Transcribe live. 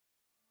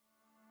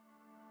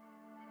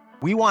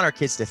We want our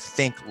kids to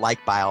think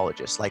like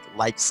biologists, like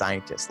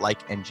scientists, like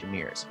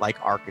engineers, like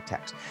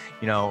architects,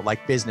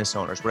 like business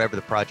owners, whatever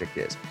the project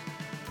is.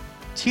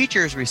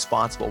 Teacher is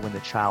responsible when the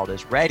child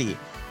is ready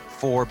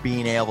for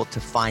being able to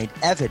find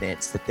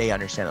evidence that they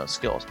understand those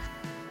skills.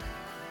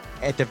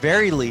 At the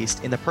very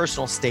least, in the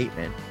personal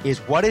statement is,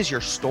 what is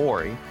your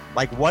story?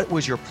 Like, what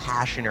was your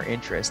passion or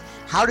interest?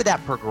 How did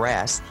that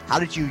progress? How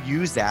did you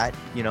use that,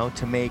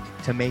 to make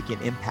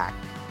an impact?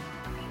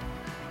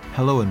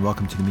 Hello and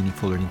welcome to the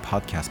Meaningful Learning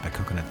Podcast by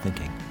Coconut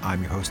Thinking.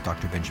 I'm your host,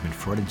 Dr. Benjamin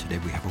Freud, and today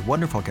we have a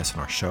wonderful guest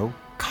on our show,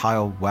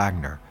 Kyle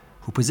Wagner,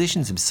 who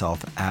positions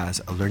himself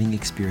as a learning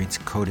experience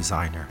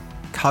co-designer.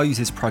 Kyle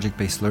uses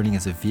project-based learning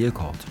as a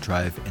vehicle to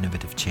drive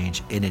innovative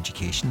change in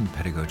education and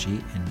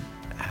pedagogy and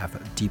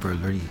have deeper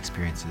learning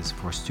experiences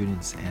for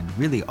students and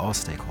really all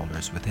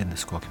stakeholders within the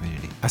school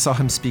community. I saw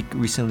him speak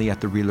recently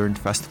at the Relearn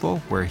Festival,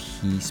 where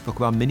he spoke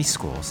about mini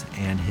schools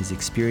and his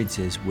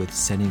experiences with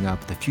setting up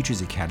the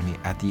Futures Academy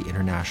at the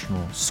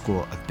International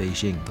School of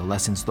Beijing. The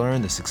lessons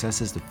learned, the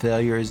successes, the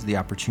failures, the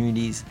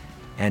opportunities,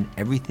 and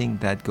everything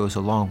that goes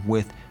along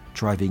with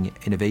driving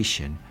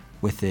innovation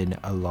within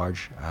a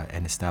large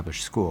and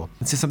established school.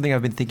 This is something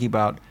I've been thinking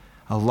about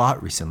a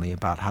lot recently,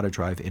 about how to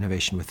drive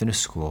innovation within a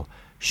school.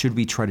 Should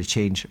we try to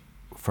change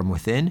from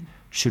within?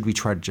 Should we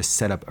try to just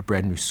set up a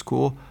brand new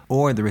school?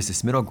 Or there is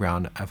this middle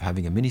ground of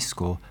having a mini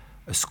school,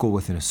 a school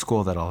within a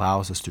school that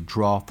allows us to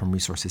draw from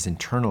resources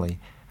internally,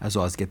 as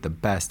well as get the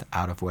best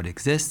out of what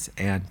exists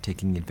and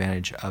taking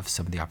advantage of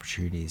some of the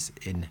opportunities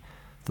in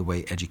the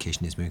way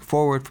education is moving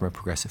forward from a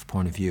progressive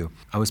point of view.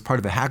 I was part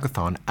of a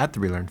hackathon at the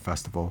Relearn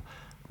Festival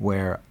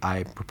where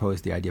I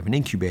proposed the idea of an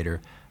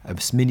incubator, a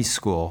mini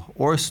school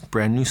or a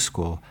brand new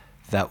school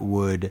that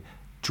would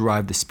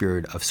drive the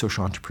spirit of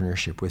social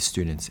entrepreneurship with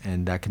students,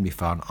 and that can be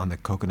found on the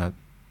Coconut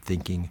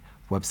Thinking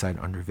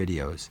website under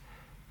videos.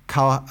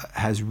 Kyle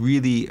has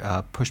really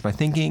pushed my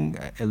thinking,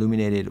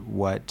 illuminated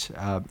what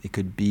it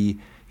could be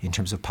in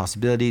terms of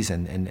possibilities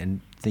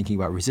and thinking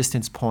about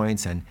resistance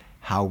points and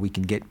how we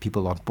can get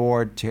people on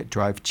board to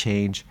drive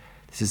change.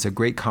 This is a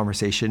great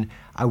conversation.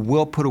 I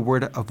will put a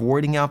word of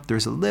warning out.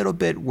 There's a little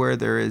bit where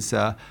there is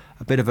a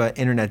bit of an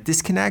internet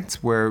disconnect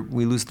where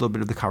we lose a little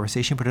bit of the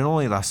conversation, but it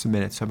only lasts a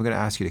minute. So I'm going to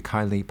ask you to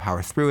kindly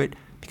power through it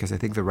because I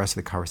think the rest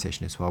of the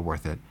conversation is well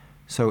worth it.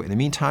 So in the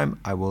meantime,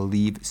 I will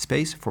leave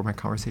space for my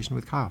conversation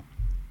with Kyle.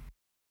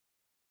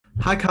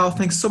 Hi, Kyle.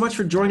 Thanks so much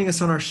for joining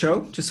us on our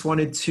show. Just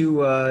wanted to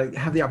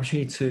have the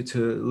opportunity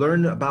to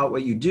learn about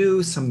what you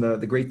do, some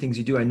of the great things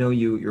you do. I know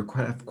you're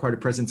quite a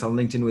presence on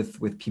LinkedIn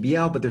with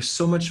PBL, but there's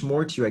so much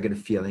more to you, I get a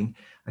feeling.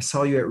 I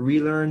saw you at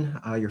Relearn,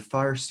 your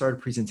Firestarter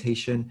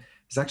presentation.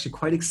 It's actually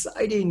quite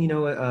exciting,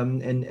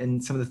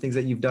 and some of the things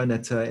that you've done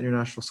at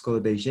International School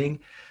of Beijing.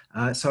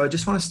 So I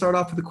just want to start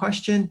off with a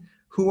question.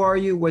 Who are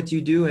you, what do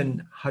you do,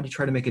 and how do you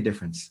try to make a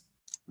difference?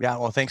 Yeah,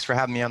 well, thanks for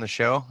having me on the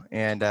show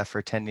and for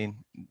attending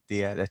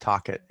the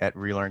talk at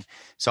Relearn.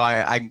 So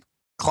I'm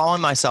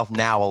calling myself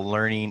now a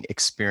learning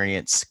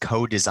experience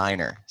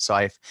co-designer. So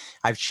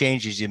I've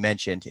changed, as you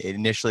mentioned.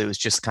 Initially, it was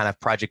just kind of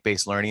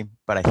project-based learning,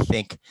 but I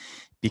think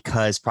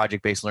because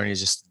project-based learning is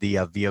just the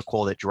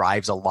vehicle that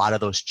drives a lot of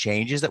those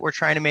changes that we're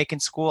trying to make in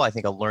school, I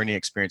think a learning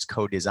experience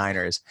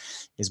co-designer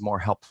is more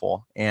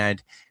helpful.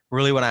 And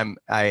really what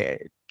I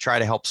try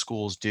to help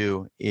schools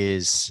do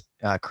is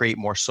create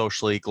more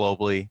socially,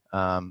 globally,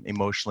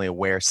 emotionally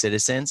aware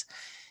citizens.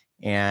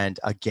 And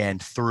again,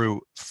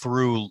 through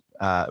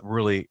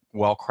really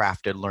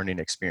well-crafted learning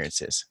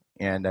experiences.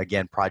 And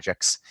again,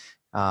 projects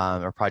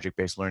or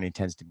project-based learning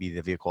tends to be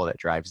the vehicle that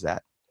drives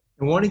that.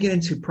 I want to get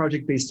into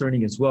project-based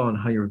learning as well and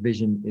how your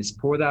vision is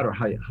for that or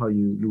how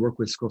you work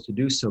with schools to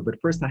do so.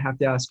 But first, I have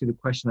to ask you the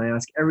question I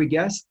ask every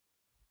guest.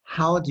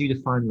 How do you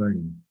define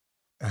learning?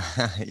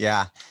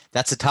 Yeah,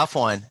 that's a tough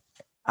one.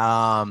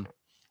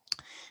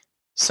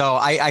 So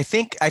I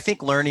think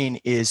learning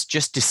is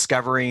just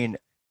discovering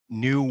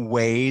new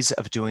ways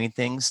of doing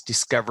things,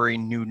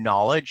 discovering new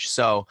knowledge.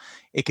 So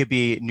it could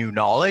be new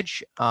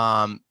knowledge.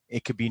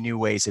 It could be new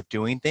ways of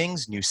doing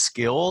things, new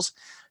skills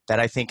that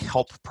I think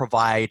help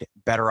provide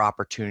better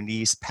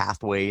opportunities,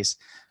 pathways,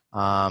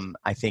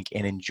 I think,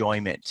 and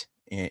enjoyment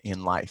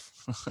in life.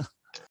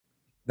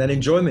 That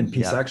enjoyment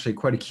piece, actually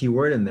quite a key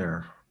word in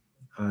there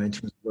in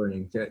terms of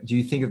learning. Do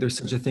you think if there's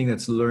such a thing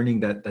that's learning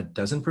that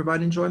doesn't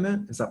provide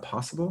enjoyment? Is that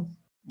possible?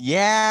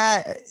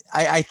 Yeah,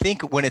 I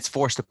think when it's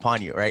forced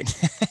upon you, right?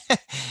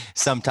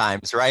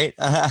 Sometimes, right?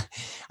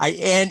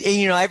 And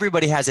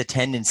everybody has a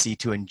tendency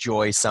to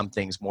enjoy some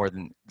things more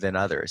than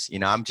others.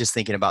 I'm just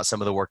thinking about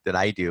some of the work that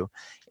I do,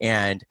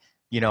 and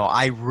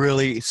I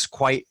really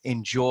quite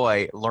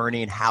enjoy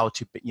learning how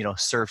to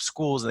serve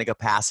schools in the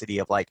capacity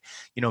of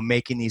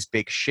making these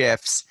big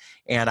shifts,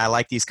 and I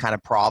like these kind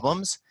of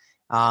problems.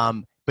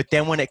 But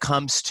then when it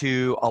comes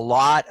to a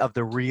lot of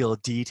the real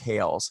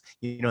details,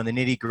 the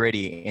nitty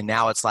gritty, and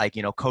now it's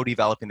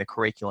co-developing the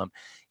curriculum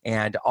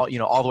and all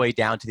the way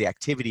down to the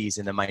activities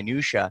and the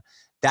minutia,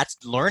 that's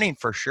learning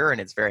for sure.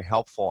 And it's very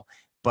helpful,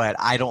 but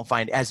I don't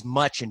find as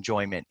much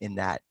enjoyment in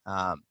that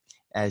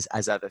as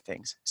other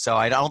things. So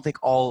I don't think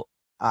all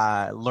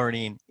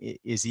learning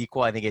is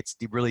equal. I think it's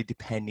really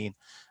depending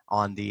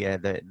on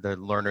the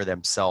learner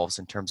themselves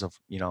in terms of,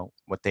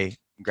 what they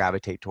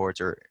gravitate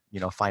towards or,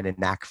 find a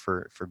knack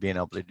for being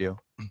able to do.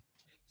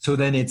 So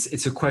then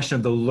it's a question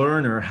of the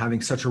learner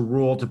having such a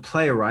role to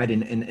play, right?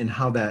 And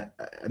how that,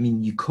 I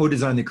mean, you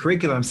co-design the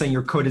curriculum. I'm saying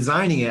you're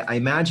co-designing it. I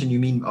imagine you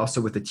mean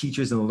also with the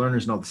teachers and the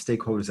learners and all the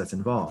stakeholders that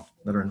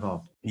are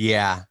involved.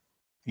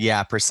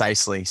 Yeah,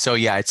 precisely. So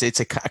yeah, it's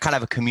a kind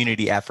of a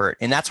community effort.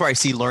 And that's where I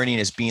see learning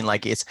as being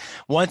like,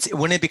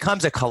 when it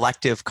becomes a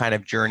collective kind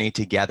of journey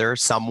together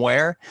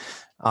somewhere.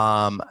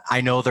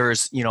 I know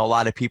there's, a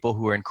lot of people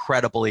who are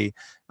incredibly,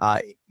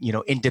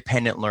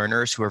 independent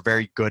learners who are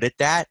very good at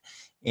that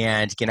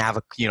and can have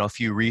a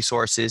few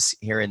resources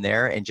here and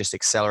there and just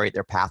accelerate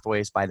their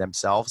pathways by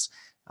themselves.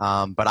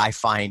 But I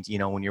find,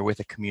 when you're with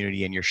a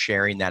community and you're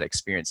sharing that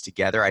experience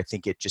together, I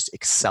think it just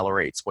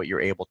accelerates what you're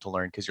able to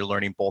learn because you're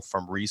learning both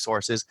from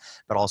resources,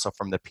 but also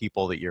from the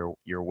people that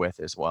you're with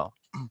as well.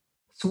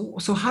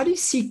 So how do you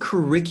see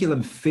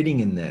curriculum fitting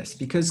in this?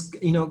 Because,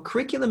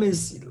 curriculum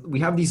we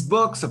have these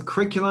books of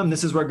curriculum.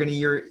 This is what we're going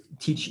to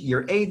teach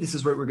year 8. This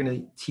is what we're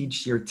going to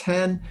teach year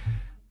 10.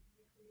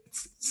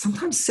 It's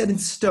sometimes set in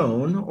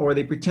stone, or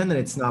they pretend that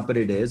it's not, but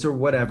it is, or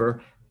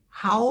whatever.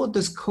 How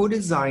does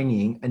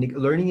co-designing a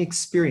learning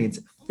experience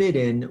fit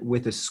in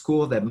with a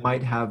school that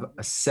might have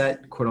a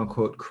set, quote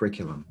unquote,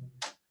 curriculum?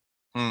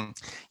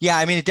 Yeah,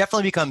 I mean, it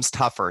definitely becomes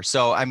tougher.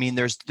 So, I mean,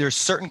 there's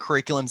certain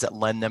curriculums that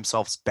lend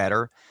themselves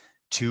better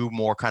to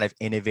more kind of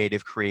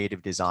innovative,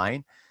 creative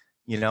design.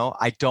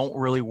 I don't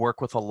really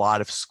work with a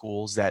lot of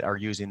schools that are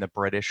using the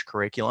British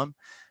curriculum,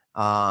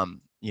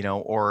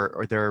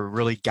 or they're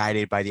really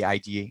guided by the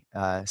ID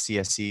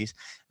CSCs.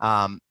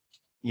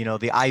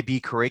 The IB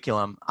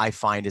curriculum I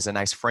find is a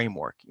nice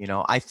framework.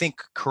 I think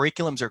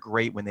curriculums are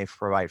great when they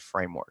provide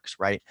frameworks,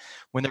 right?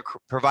 When they're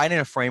providing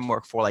a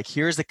framework for like,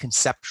 here's the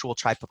conceptual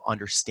type of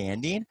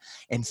understanding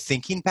and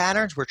thinking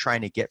patterns we're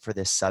trying to get for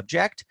this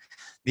subject.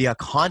 The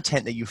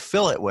content that you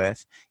fill it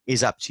with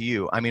is up to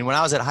you. I mean, when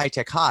I was at High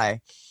Tech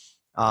High,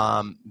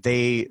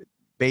 they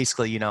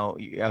basically,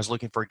 I was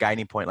looking for a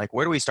guiding point, like,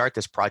 where do we start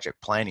this project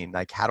planning?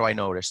 Like, how do I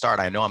know where to start?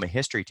 I know I'm a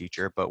history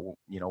teacher, but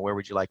where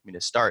would you like me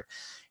to start?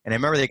 And I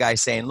remember the guy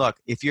saying, look,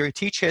 if you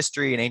teach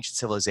history and ancient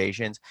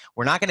civilizations,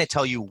 we're not going to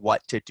tell you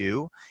what to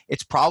do.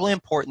 It's probably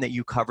important that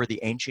you cover the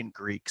ancient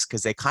Greeks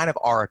because they kind of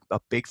are a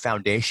big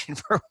foundation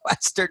for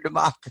Western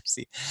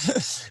democracy.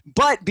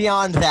 But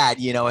beyond that,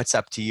 it's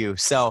up to you.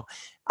 So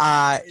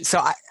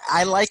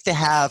I like to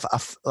have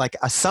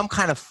some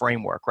kind of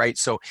framework, right?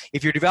 So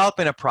if you're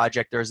developing a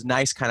project, there's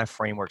nice kind of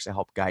frameworks to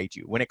help guide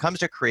you. When it comes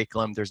to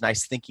curriculum, there's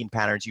nice thinking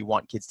patterns you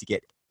want kids to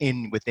get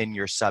within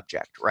your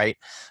subject, right?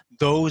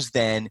 Those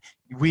then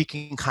we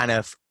can kind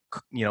of,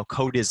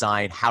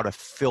 co-design how to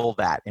fill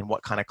that and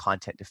what kind of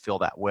content to fill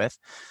that with.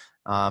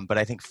 But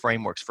I think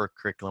frameworks for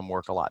curriculum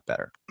work a lot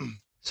better.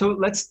 So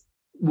let's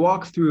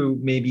walk through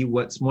maybe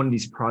what's one of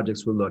these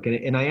projects will look.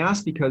 And I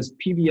ask because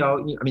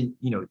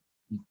PBL,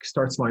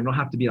 start small. You don't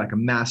have to be like a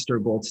master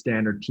gold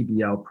standard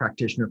PBL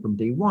practitioner from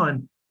day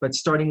one, but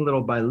starting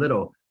little by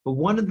little. But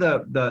one of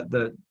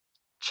the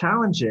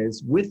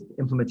challenges with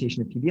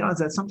implementation of PBL is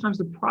that sometimes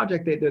the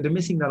project, they're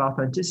missing that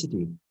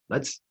authenticity.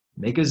 Let's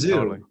make a zoo.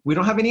 Totally. We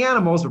don't have any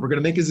animals, but we're going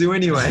to make a zoo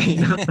anyway.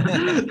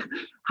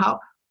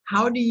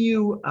 How do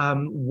you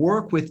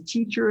work with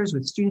teachers,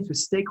 with students, with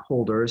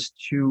stakeholders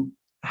to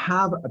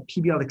have a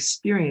PBL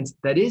experience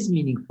that is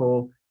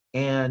meaningful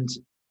and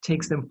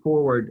takes them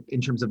forward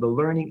in terms of the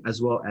learning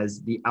as well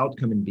as the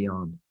outcome and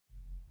beyond?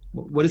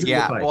 What does it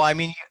look like? Well, I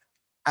mean,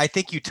 I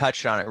think you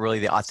touched on it, really,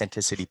 the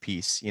authenticity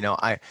piece.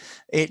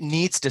 It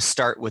needs to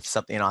start with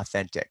something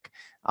authentic.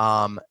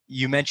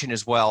 You mentioned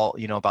as well,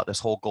 about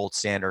this whole gold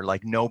standard,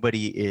 like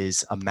nobody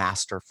is a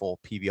masterful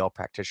PBL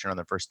practitioner on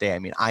the first day. I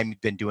mean, I've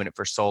been doing it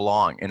for so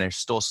long and there's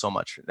still so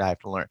much that I have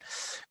to learn.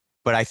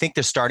 But I think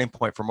the starting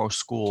point for most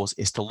schools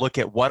is to look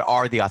at what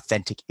are the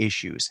authentic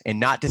issues and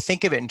not to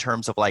think of it in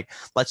terms of like,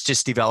 let's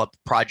just develop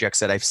projects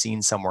that I've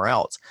seen somewhere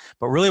else,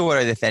 but really what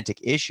are the authentic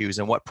issues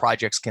and what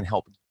projects can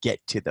help get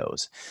to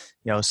those.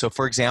 So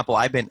for example,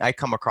 I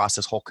come across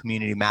this whole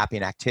community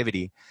mapping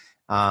activity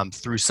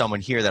through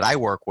someone here that I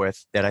work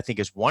with that I think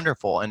is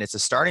wonderful. And it's a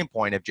starting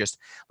point of just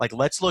like,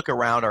 let's look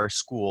around our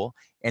school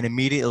and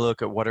immediately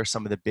look at what are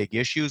some of the big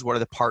issues, what are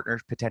the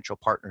potential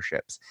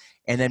partnerships,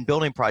 and then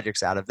building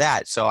projects out of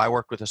that. So I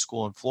worked with a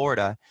school in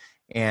Florida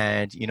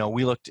and,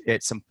 we looked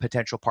at some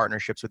potential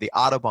partnerships with the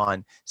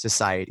Audubon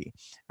Society.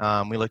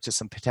 We looked at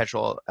some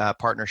potential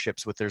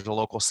partnerships with there's a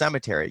local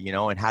cemetery,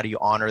 and how do you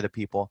honor the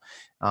people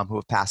who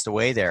have passed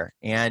away there?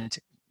 And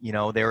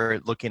they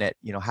were looking at,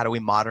 how do we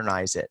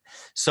modernize it?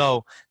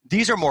 So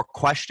these are more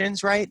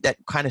questions, right, that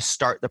kind of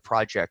start the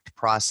project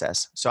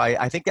process. So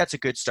I think that's a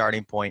good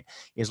starting point,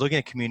 is looking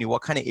at community,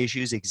 what kind of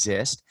issues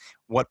exist,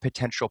 what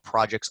potential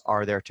projects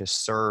are there to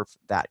serve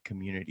that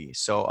community.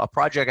 So a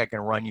project I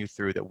can run you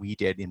through that we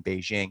did in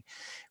Beijing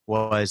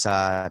was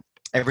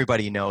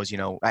everybody knows,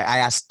 I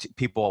asked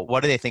people,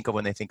 what do they think of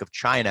when they think of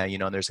China?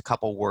 And there's a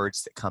couple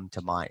words that come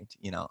to mind,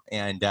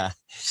 and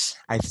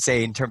I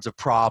say in terms of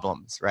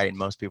problems, right? And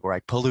most people are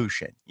like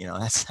pollution,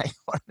 that's like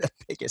one of the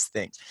biggest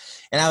things.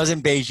 And I was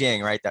in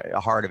Beijing, right, the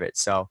heart of it.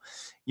 So,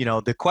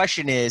 the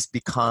question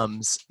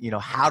becomes,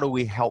 how do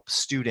we help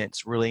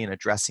students really in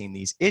addressing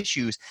these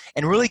issues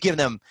and really give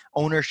them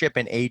ownership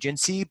and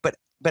agency, but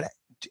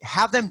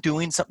have them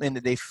doing something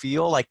that they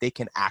feel like they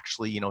can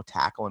actually,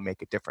 tackle and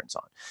make a difference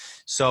on.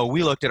 So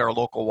we looked at our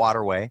local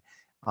waterway,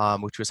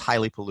 which was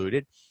highly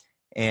polluted.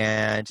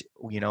 And,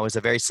 it was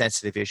a very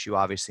sensitive issue,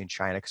 obviously, in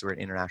China because we're an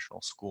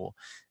international school.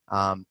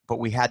 But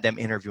we had them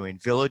interviewing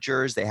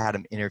villagers. They had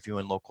them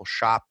interviewing local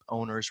shop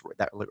owners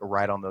that were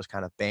right on those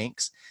kind of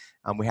banks.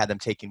 We had them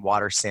taking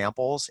water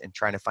samples and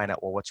trying to find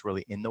out, well, what's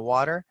really in the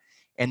water.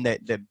 And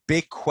the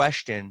big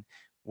question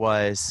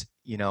was,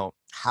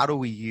 how do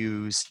we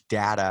use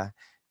data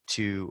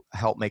to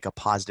help make a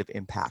positive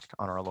impact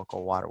on our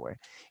local waterway?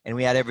 And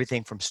we had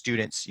everything from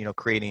students,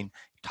 creating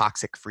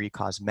toxic-free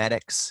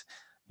cosmetics.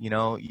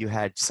 You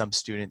had some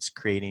students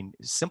creating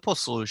simple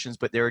solutions,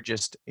 but they were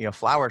just,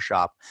 flower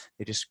shop.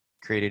 They just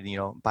created,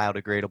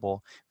 biodegradable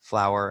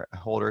flower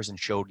holders and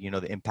showed,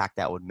 the impact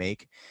that would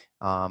make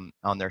on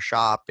their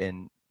shop.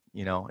 And,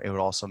 it would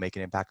also make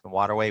an impact on the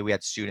waterway. We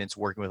had students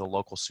working with a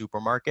local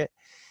supermarket,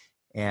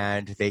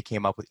 and they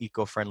came up with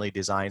eco-friendly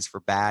designs for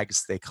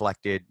bags. They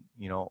collected,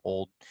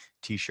 old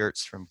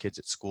t-shirts from kids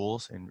at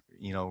schools and,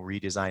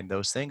 redesigned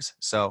those things.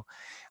 So,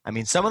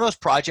 some of those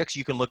projects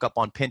you can look up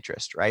on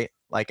Pinterest, right?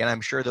 And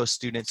I'm sure those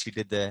students who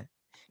did the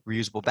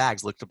reusable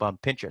bags looked up on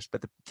Pinterest,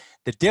 but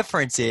the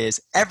difference is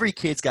every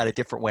kid's got a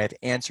different way of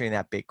answering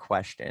that big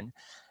question.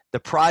 The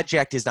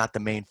project is not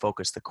the main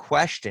focus. The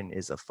question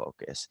is a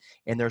focus,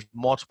 and there's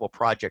multiple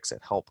projects that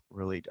help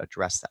really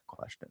address that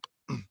question.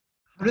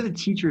 How do the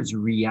teachers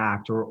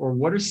react, or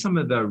what are some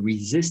of the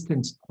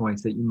resistance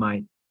points that you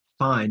might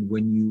find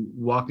when you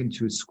walk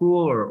into a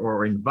school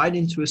or invite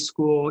into a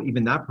school?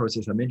 Even that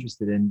process I'm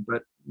interested in,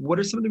 but what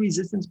are some of the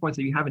resistance points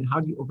that you have and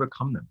how do you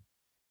overcome them?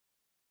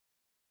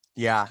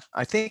 Yeah,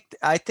 I think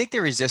the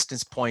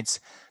resistance points,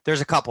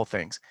 there's a couple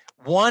things.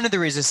 One of the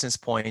resistance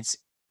points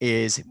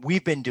is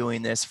we've been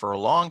doing this for a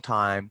long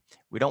time.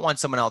 We don't want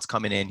someone else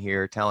coming in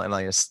here telling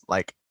us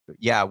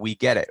yeah, we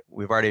get it.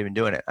 We've already been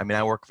doing it.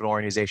 I work for an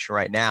organization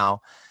right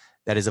now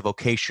that is a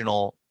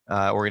vocational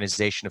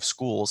organization of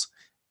schools.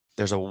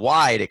 There's a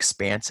wide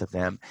expanse of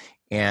them.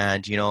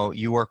 And,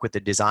 you work with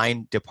the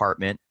design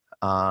department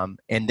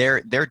and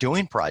they're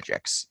doing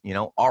projects,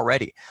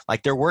 already.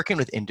 They're working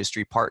with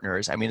industry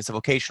partners. It's a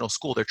vocational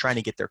school. They're trying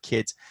to get their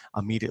kids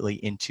immediately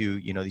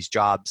into, these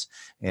jobs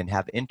and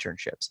have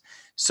internships.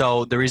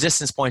 So the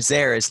resistance points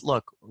there is,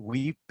 look,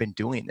 we've been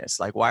doing this.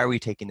 Why are we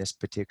taking this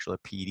particular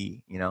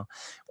PD,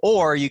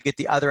 Or you get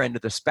the other end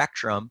of the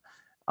spectrum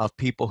of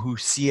people who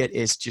see it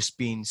as just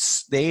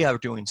they are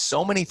doing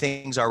so many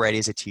things already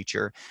as a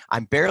teacher.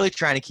 I'm barely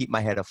trying to keep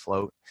my head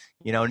afloat.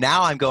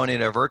 Now I'm going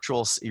in a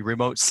virtual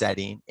remote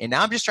setting, and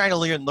now I'm just trying to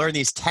learn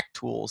these tech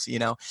tools,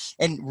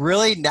 and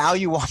really now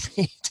you want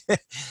me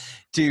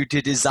to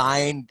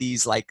design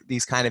these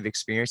kind of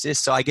experiences.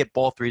 So I get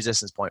both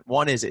resistance point.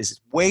 One is it's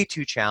way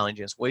too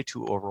challenging, it's way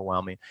too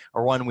overwhelming,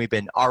 or one, we've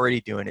been already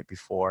doing it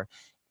before.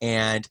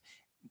 And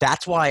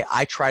that's why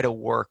I try to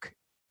work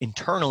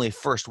internally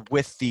first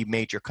with the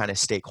major kind of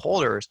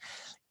stakeholders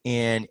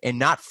and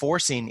not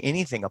forcing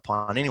anything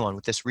upon anyone.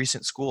 With this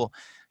recent school,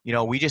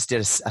 we just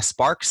did a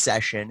Spark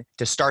session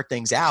to start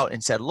things out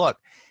and said, look,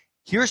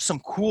 here's some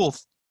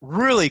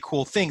really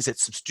cool things that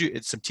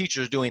some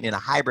teachers are doing in a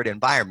hybrid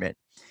environment.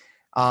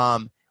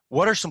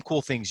 What are some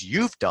cool things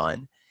you've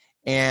done?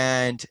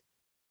 And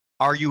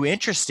are you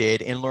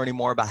interested in learning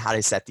more about how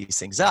to set these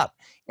things up?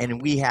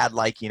 And we had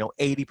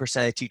 80%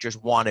 of the teachers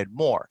wanted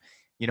more.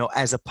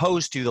 As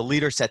opposed to the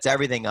leader sets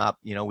everything up,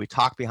 we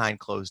talk behind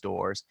closed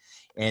doors,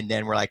 and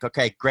then we're like,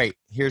 okay, great,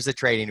 here's the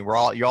training.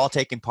 You're all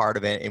taking part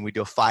of it, and we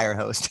do a fire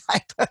hose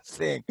type of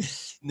thing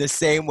in the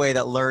same way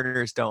that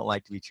learners don't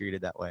like to be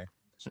treated that way.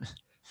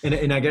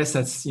 And I guess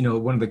that's,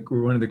 one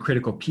of the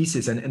critical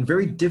pieces and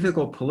very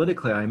difficult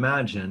politically, I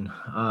imagine.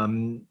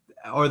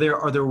 Are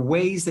there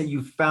ways that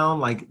you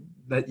found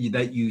that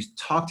you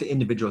talk to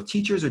individual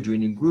teachers or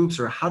doing in groups,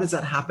 or how does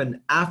that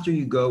happen after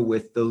you go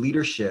with the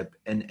leadership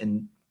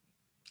and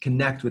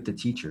connect with the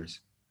teachers?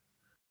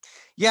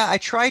 Yeah, I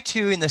try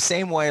to, in the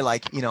same way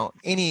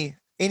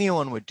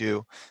anyone would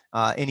do,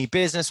 any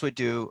business would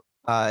do,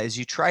 is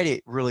you try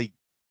to really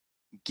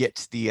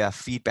get the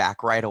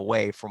feedback right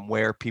away from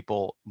where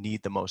people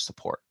need the most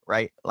support,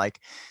 right?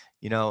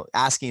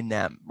 Asking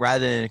them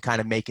rather than kind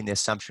of making the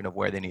assumption of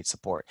where they need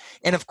support.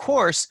 And of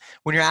course,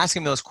 when you're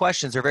asking those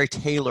questions, they're very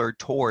tailored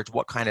towards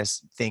what kind of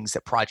things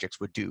that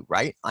projects would do,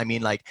 right?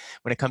 When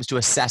it comes to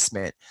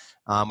assessment,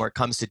 or it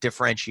comes to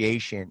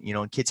differentiation,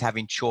 and kids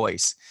having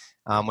choice,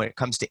 when it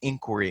comes to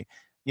inquiry,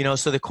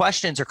 so the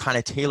questions are kind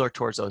of tailored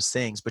towards those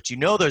things, but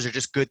those are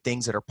just good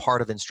things that are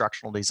part of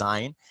instructional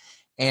design.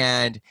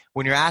 And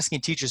when you're asking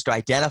teachers to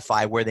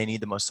identify where they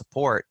need the most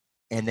support,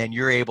 And then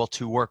you're able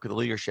to work with the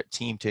leadership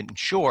team to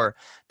ensure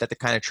that the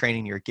kind of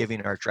training you're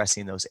giving are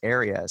addressing those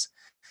areas.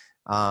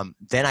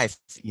 Then I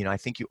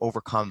think you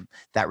overcome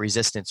that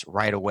resistance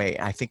right away.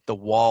 I think the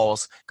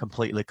walls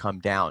completely come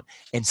down.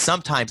 And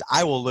sometimes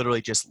I will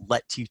literally just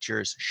let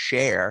teachers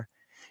share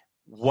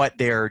what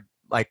they're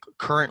like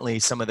currently,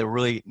 some of the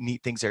really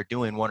neat things they're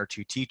doing, one or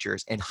two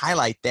teachers, and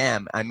highlight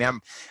them. I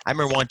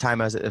remember one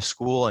time I was at a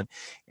school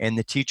and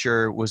the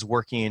teacher was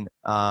working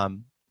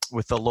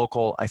with the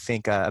local, I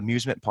think,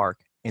 amusement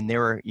park. And they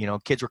were,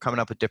 kids were coming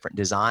up with different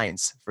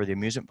designs for the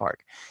amusement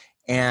park.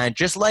 And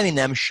just letting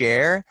them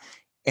share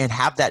and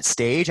have that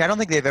stage. I don't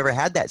think they've ever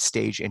had that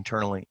stage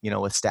internally,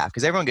 with staff,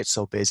 because everyone gets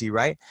so busy,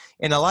 right?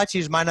 And a lot of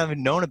teachers might not have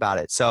known about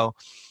it. So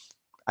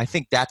I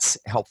think that's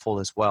helpful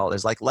as well.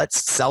 Is like,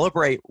 let's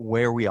celebrate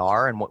where we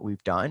are and what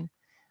we've done.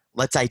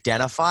 Let's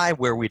identify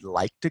where we'd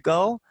like to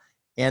go.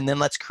 And then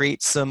let's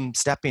create some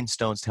stepping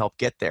stones to help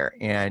get there.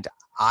 And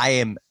I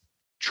am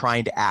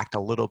trying to act a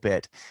little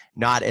bit,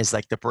 not as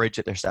like the bridge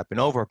that they're stepping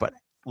over, but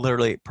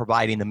literally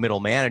providing the middle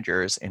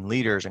managers and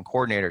leaders and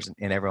coordinators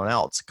and everyone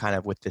else kind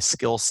of with the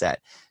skill set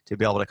to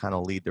be able to kind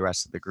of lead the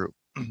rest of the group.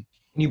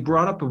 You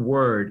brought up a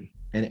word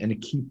and a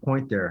key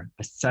point there,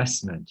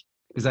 assessment,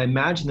 because I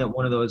imagine that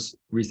one of those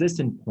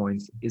resistant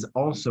points is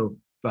also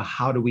the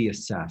how do we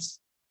assess?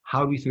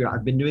 How do we figure out,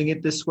 I've been doing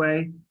it this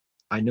way.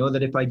 I know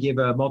that if I give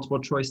a multiple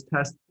choice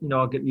test,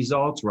 I'll get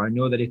results, or I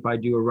know that if I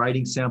do a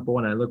writing sample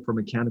and I look for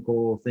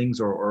mechanical things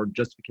or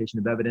justification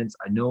of evidence,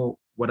 I know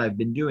what I've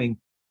been doing.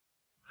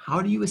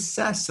 How do you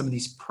assess some of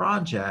these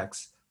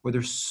projects where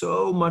there's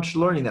so much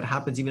learning that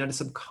happens even at a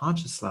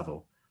subconscious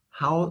level?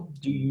 How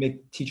do you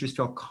make teachers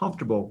feel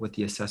comfortable with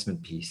the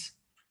assessment piece?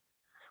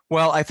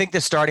 Well, I think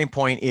the starting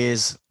point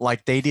is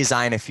like they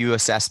design a few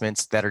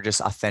assessments that are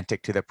just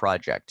authentic to the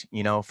project.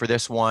 For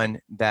this one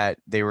that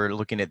they were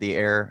looking at the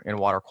air and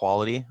water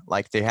quality,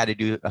 like they had to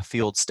do a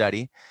field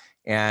study,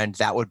 and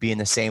that would be in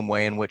the same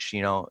way in which,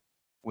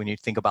 when you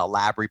think about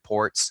lab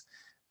reports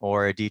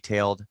or a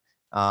detailed,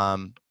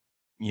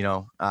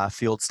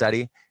 field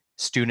study,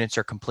 students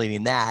are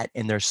completing that,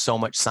 and there's so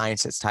much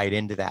science that's tied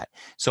into that.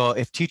 So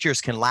if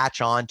teachers can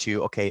latch on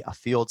to, okay, a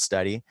field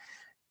study,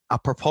 a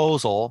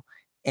proposal,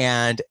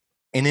 and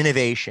an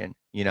innovation,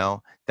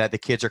 that the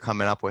kids are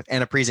coming up with,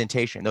 and a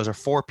presentation. Those are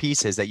 4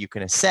 pieces that you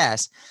can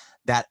assess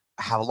that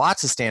have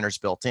lots of standards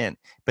built in.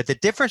 But the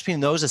difference between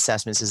those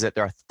assessments is that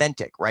they're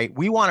authentic, right?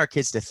 We want our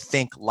kids to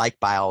think like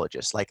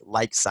biologists,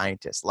 like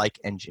scientists, like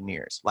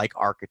engineers, like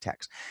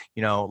architects,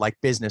 like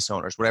business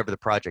owners, whatever the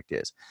project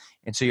is.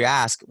 And so you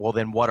ask, well,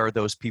 then what are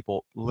those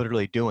people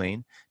literally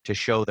doing to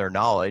show their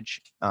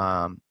knowledge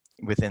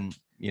within,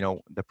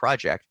 the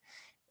project?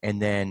 And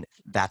then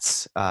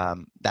that's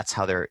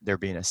how they're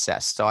being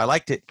assessed. So I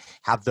like to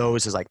have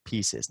those as like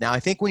pieces. Now, I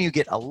think when you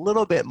get a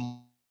little bit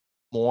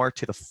more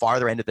to the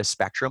farther end of the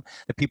spectrum,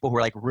 the people who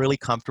are like really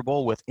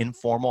comfortable with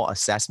informal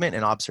assessment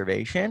and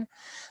observation,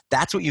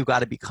 that's what you've got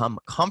to become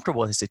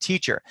comfortable with as a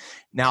teacher.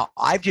 Now,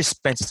 I've just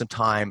spent some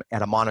time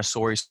at a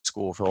Montessori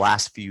school for the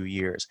last few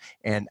years,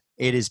 and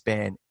it has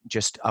been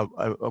just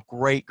a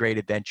great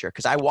adventure,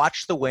 because I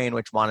watched the way in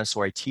which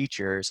Montessori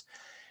teachers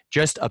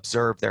just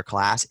observe their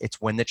class.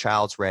 It's when the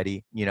child's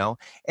ready,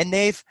 and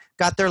they've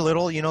got their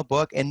little,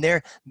 book, and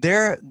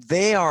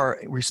they are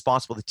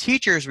responsible. The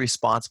teacher is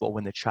responsible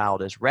when the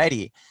child is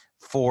ready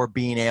for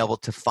being able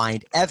to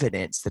find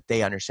evidence that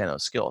they understand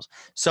those skills.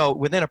 So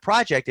within a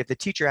project, if the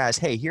teacher has,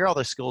 hey, here are all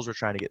the skills we're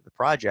trying to get in the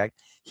project,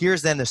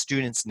 here's then the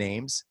students'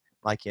 names,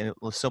 like in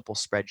a simple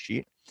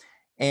spreadsheet.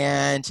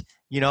 And,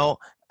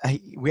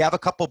 we have a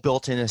couple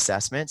built-in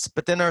assessments,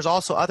 but then there's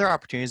also other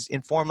opportunities.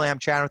 Informally, I'm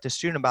chatting with the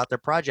student about their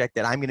project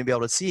that I'm going to be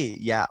able to see.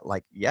 Yeah,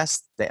 like,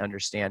 yes, they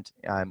understand,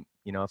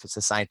 if it's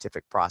a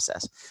scientific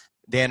process,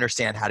 they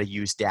understand how to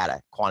use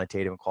data,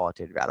 quantitative and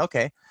qualitative data.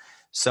 Okay.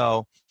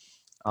 So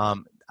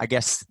I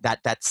guess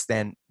that's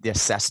then the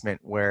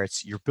assessment where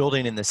you're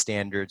building in the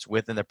standards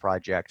within the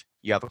project.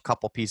 You have a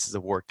couple pieces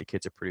of work the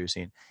kids are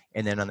producing.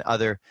 And then on the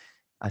other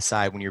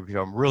aside, when you're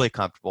really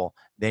comfortable,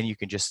 then you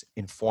can just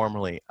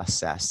informally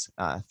assess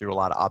through a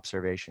lot of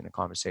observation and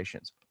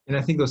conversations. And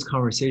I think those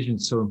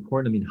conversations are so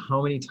important. I mean,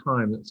 how many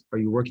times are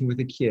you working with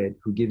a kid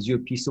who gives you a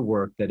piece of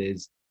work that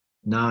is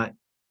not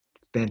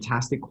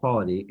fantastic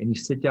quality, and you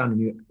sit down and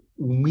you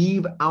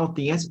weave out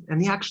the answer, and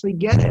they actually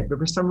get it, but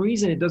for some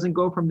reason it doesn't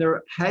go from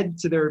their head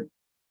to their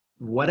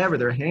whatever,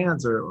 their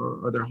hands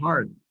or their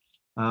heart.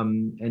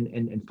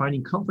 And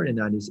finding comfort in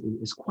that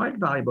is quite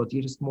valuable to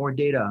get just more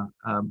data.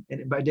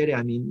 And by data,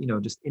 I mean,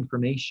 just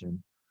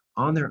information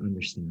on their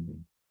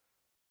understanding.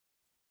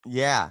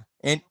 Yeah.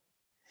 And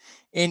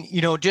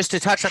just to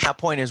touch on that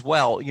point as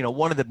well,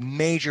 one of the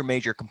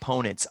major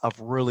components of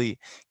really,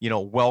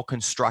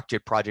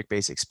 well-constructed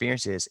project-based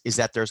experiences is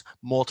that there's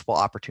multiple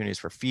opportunities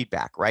for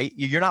feedback, right?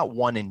 You're not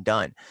one and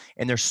done.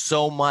 And there's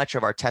so much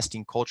of our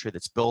testing culture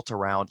that's built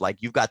around,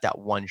 like, you've got that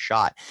one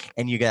shot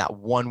and you got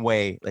one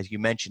way, like you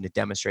mentioned, to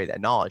demonstrate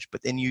that knowledge.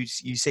 But then you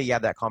say you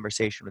have that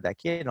conversation with that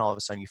kid, and all of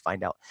a sudden you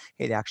find out,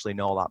 hey, they actually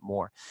know a lot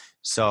more.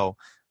 So,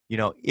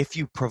 if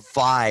you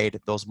provide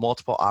those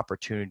multiple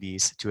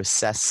opportunities to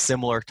assess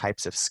similar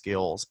types of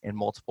skills in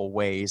multiple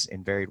ways,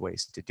 in varied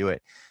ways to do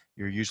it,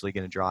 you're usually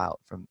going to draw out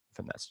from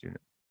that student.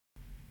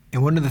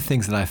 And one of the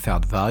things that I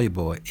found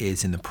valuable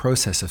is in the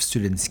process of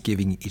students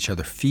giving each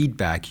other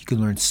feedback, you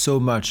can learn so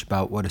much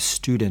about what a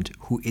student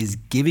who is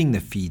giving the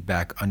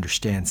feedback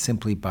understands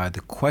simply by the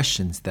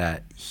questions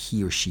that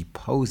he or she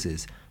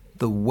poses,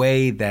 the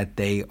way that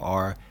they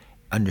are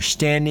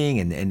understanding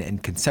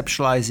and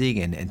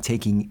conceptualizing and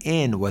taking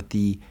in what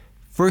the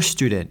first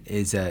student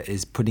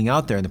is putting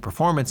out there in the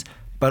performance,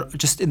 but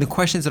just in the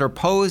questions that are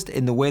posed,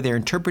 in the way they're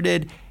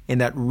interpreted, in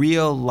that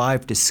real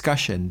live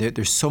discussion.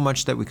 There's so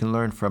much that we can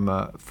learn from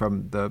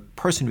the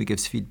person who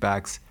gives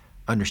feedback's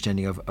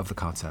understanding of the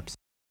concepts.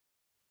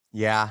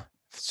 Yeah,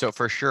 so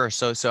for sure.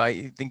 So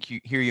I think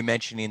you hear you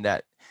mentioning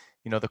that,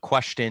 the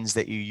questions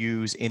that you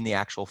use in the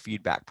actual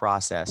feedback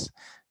process,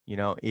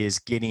 is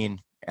getting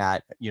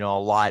at,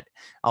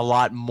 a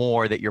lot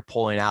more that you're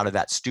pulling out of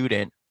that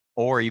student,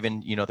 or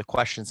even, the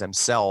questions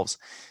themselves,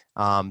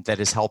 that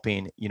is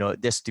helping,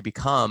 this to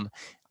become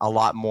a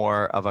lot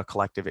more of a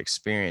collective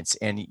experience.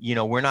 And,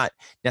 we're not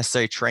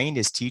necessarily trained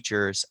as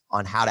teachers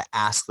on how to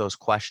ask those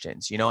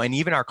questions, and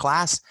even our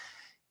class,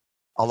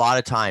 a lot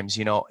of times,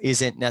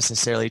 isn't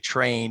necessarily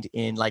trained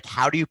in like,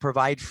 how do you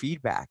provide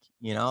feedback?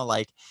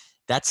 Like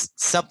that's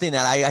something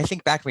that I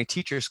think back to my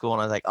teacher school,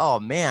 and I was like, oh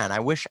man, I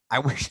wish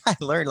I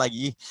learned, like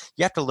you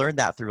have to learn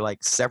that through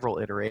like several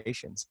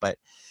iterations, but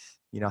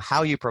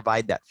how you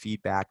provide that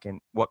feedback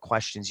and what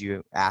questions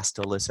you ask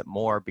to elicit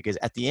more, because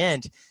at the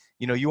end,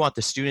 you want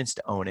the students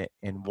to own it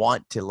and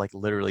want to like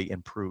literally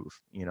improve,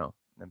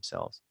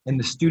 themselves. And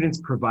the students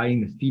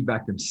providing the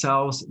feedback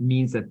themselves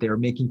means that they're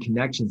making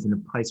connections in a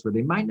place where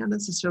they might not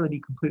necessarily be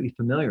completely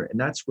familiar. And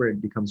that's where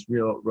it becomes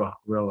real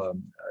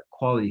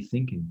quality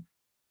thinking.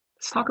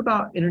 Let's talk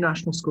about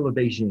International School of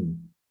Beijing.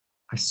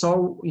 I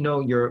saw,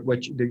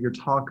 your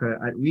talk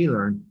at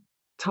Relearn.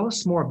 Tell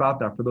us more about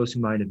that for those who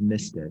might have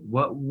missed it.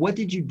 What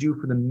did you do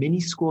for the mini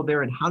school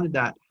there, and how did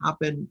that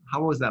happen?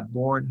 How was that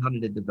born? How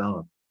did it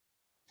develop?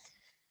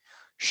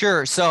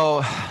 Sure.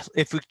 So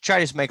if we try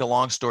to just make a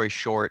long story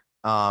short,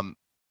 and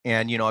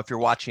if you're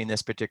watching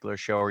this particular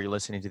show or you're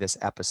listening to this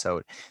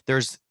episode,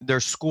 there's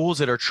schools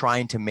that are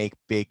trying to make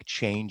big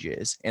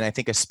changes, and I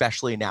think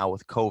especially now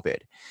with COVID.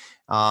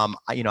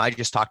 I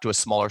just talked to a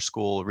smaller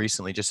school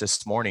recently, just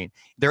this morning.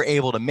 They're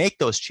able to make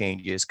those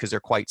changes because they're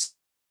quite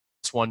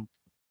one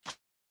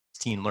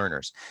teen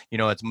learners.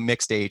 It's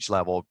mixed age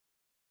level.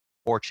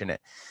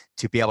 Fortunate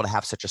to be able to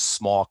have such a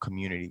small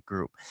community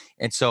group.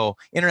 And so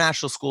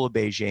International School of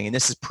Beijing, and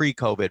this is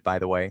pre-COVID, by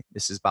the way,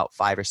 this is about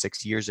 5 or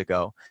 6 years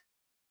ago,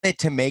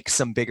 to make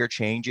some bigger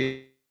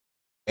changes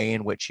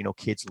in which,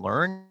 kids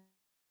learn,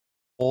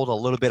 hold a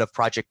little bit of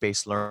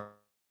project-based learning,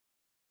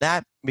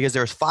 that because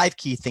there's 5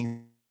 key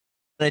things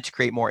to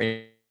create more.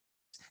 They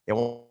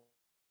want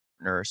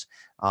partners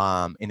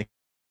in the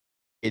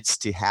kids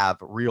to have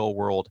real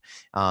world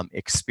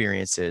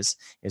experiences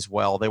as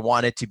well. They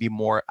want it to be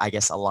more, I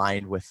guess,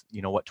 aligned with,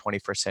 what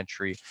 21st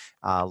century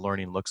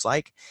learning looks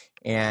like.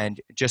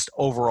 And just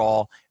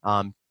overall,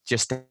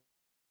 just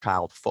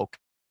child focus.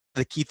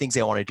 The key things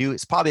they want to do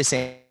is probably the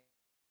same,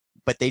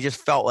 but they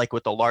just felt like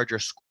with the larger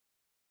school,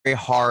 very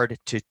hard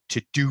to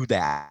do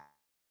that,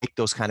 make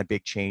those kind of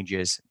big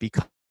changes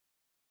because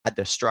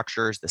the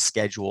structures, the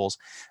schedules,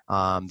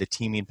 the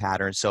teaming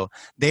patterns. So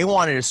they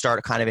wanted to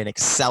start kind of an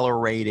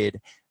accelerated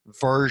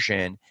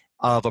version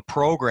of a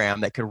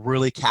program that could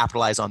really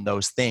capitalize on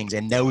those things.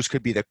 And those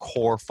could be the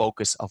core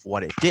focus of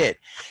what it did.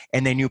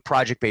 And they knew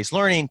project-based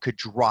learning could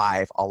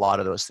drive a lot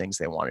of those things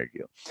they wanted to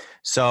do.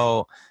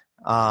 So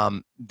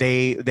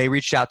they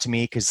reached out to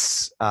me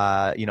because,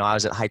 I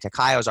was at High Tech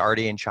High. I was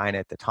already in China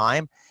at the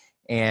time,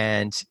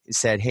 and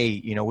said,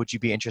 hey, would you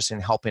be interested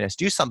in helping us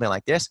do something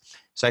like this?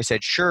 So I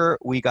said, sure.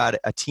 We got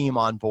a team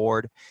on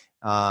board.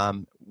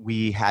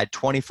 We had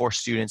 24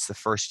 students the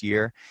first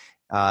year.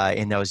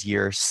 In those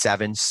years,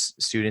 7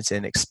 students,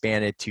 and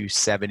expanded to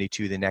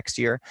 72 the next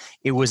year.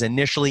 It was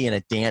initially in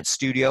a dance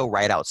studio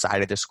right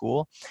outside of the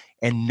school.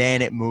 And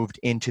then it moved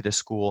into the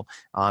school,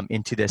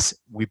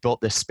 we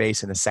built this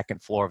space in the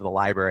second floor of the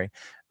library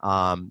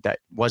that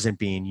wasn't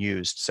being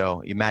used. So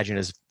imagine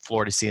as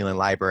floor to ceiling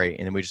library,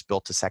 and then we just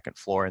built a second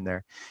floor in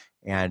there.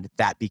 And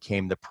that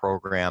became the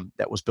program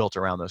that was built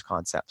around those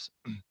concepts.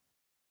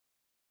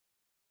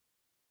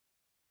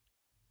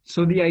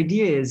 So the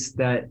idea is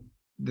that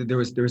there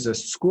was a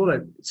school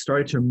that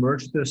started to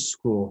emerge to the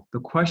school. The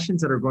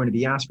questions that are going to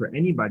be asked for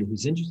anybody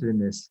who's interested in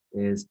this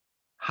is,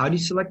 how do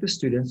you select the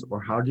students,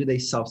 or how do they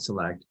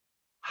self-select?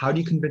 How do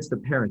you convince the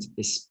parents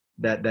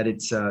that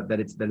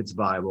it's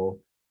viable?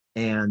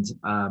 And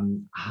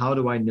how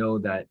do I know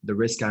that the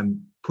risk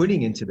I'm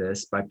putting into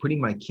this by putting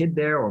my kid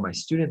there or my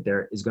student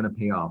there is going to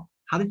pay off?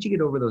 How did you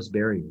get over those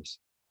barriers?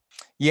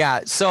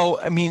 Yeah. So,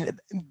 I mean,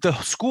 the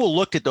school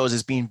looked at those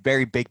as being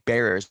very big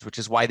barriers, which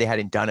is why they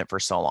hadn't done it for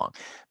so long,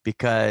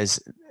 because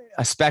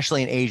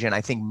especially in Asia, and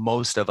I think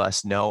most of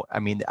us know, I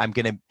mean, I'm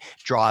going to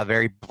draw a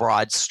very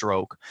broad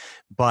stroke,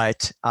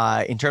 but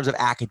in terms of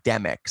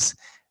academics,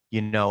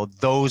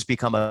 those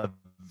become a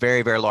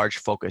very, very large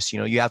focus.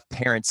 You have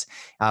parents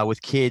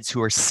with kids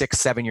who are 6,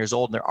 7 years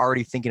old, and they're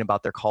already thinking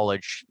about their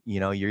college,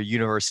 your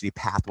university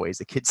pathways.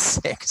 The kid's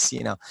 6,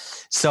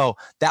 So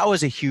that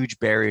was a huge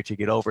barrier to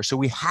get over. So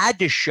we had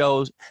to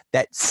show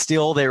that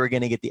still they were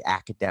going to get the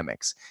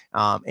academics.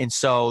 And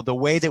so the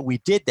way that we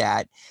did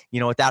that,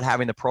 without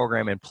having the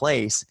program in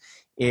place,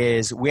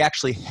 is we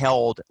actually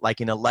held like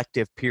an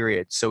elective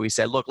period. So we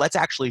said, look, let's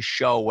actually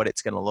show what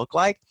it's going to look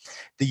like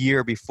the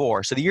year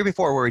before. So the year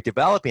before we were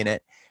developing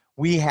it,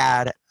 we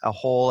had a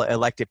whole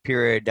elective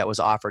period that was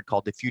offered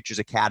called the Futures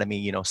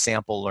Academy,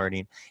 sample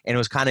learning. And it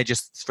was kind of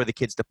just for the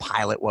kids to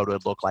pilot what it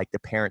would look like. The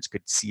parents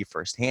could see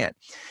firsthand.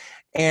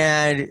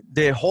 And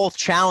the whole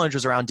challenge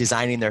was around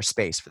designing their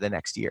space for the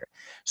next year.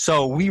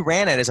 So we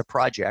ran it as a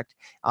project.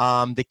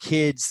 The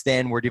kids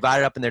then were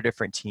divided up in their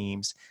different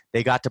teams.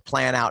 They got to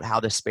plan out how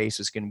the space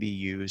was going to be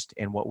used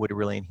and what would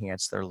really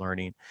enhance their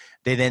learning.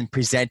 They then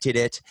presented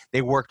it.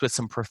 They worked with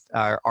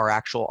our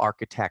actual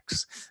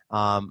architects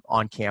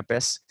on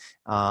campus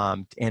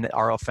and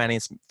our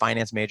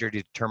finance major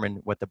to determine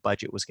what the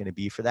budget was going to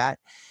be for that.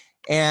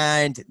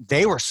 And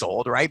they were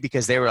sold, right?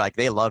 Because they were like,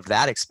 they loved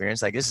that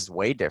experience. Like, this is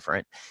way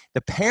different.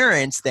 The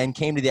parents then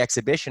came to the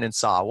exhibition and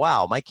saw,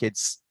 wow, my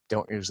kids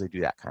don't usually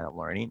do that kind of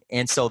learning.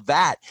 And so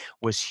that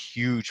was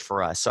huge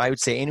for us. So I would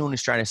say anyone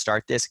who's trying to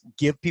start this,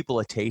 give people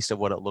a taste of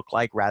what it looked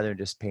like rather than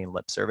just paying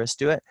lip service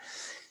to it.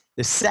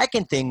 The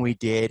second thing we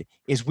did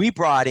is we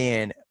brought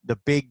in the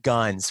big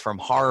guns from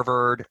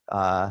Harvard,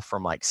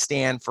 from like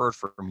Stanford,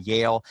 from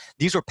Yale.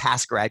 These were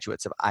past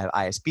graduates of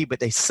ISB,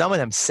 but some of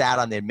them sat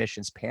on the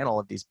admissions panel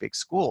of these big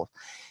schools.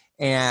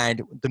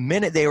 And the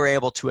minute they were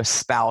able to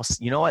espouse,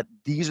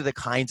 these are the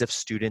kinds of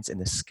students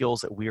and the skills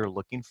that we are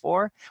looking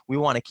for. We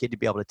want a kid to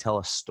be able to tell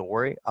a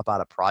story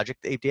about a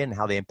project they did and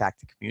how they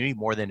impact the community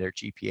more than their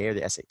GPA or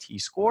the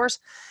SAT scores.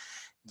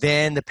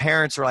 Then the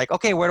parents were like,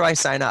 okay, where do I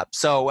sign up?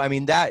 So, I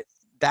mean, that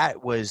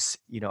was,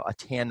 a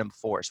tandem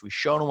force. We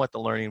showed them what the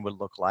learning would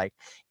look like,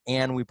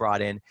 and we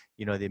brought in,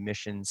 the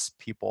admissions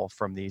people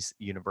from these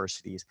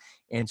universities.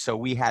 And so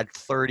we had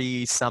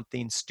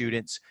 30-something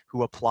students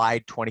who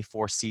applied,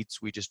 24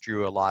 seats. We just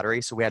drew a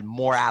lottery. So we had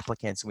more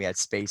applicants and we had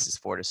spaces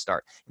for to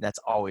start. And that's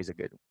always a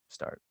good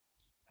start.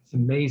 That's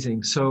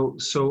amazing.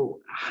 So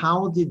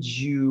how did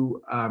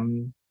you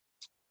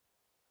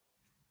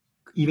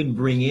even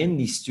bring in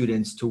these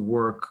students to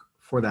work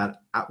for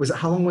that?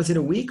 How long was it,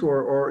 a week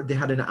or they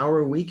had an hour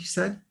a week, you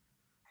said?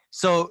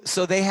 So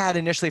they had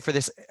initially for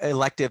this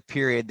elective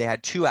period, they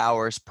had 2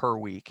 hours per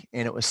week,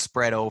 and it was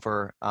spread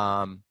over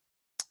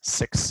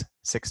six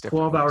different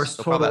 12 weeks. hours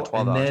So total.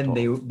 12 and hours then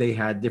total. they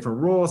had different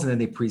roles, and then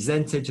they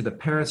presented to the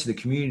parents, to the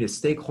community, to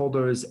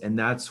stakeholders. And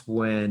that's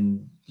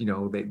when,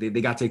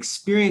 they got to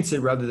experience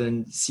it rather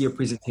than see a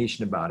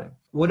presentation about it.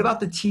 What about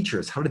the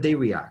teachers? How did they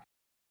react?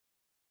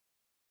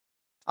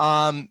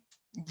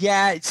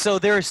 Yeah, so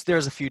there's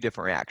a few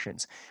different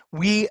reactions.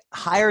 We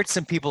hired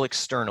some people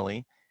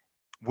externally,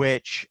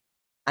 which,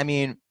 I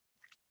mean,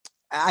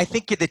 I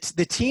think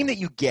the team that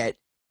you get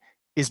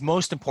is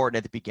most important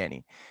at the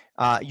beginning.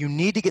 You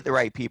need to get the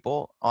right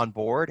people on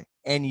board,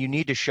 and you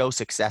need to show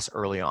success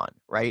early on,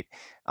 right?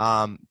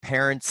 The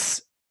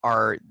parents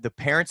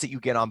that you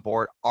get on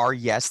board are,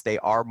 yes, they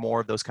are more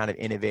of those kind of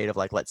innovative,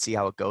 like, let's see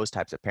how it goes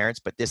types of parents,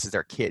 but this is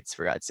their kids,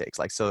 for God's sakes.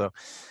 Like,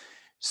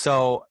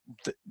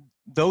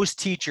 those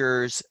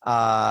teachers,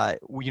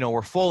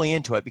 were fully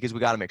into it because we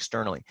got them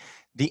externally.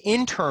 The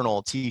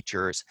internal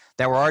teachers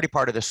that were already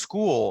part of the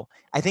school,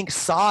 I think,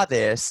 saw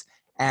this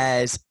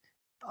as,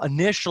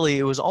 initially,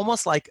 it was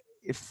almost like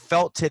it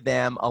felt to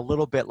them a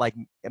little bit like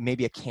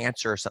maybe a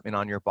cancer or something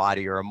on your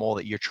body, or a mole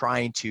that you're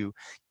trying to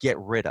get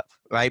rid of,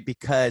 right?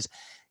 Because,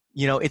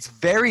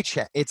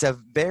 it's a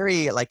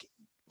very like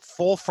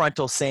full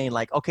frontal saying,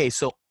 like, okay,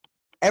 so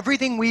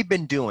everything we've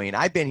been doing,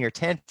 I've been here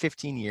 10,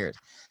 15 years.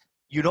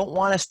 You don't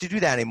want us to do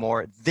that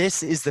anymore.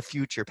 This is the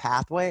future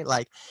pathway.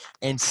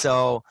 And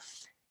so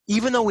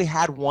even though we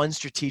had one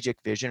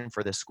strategic vision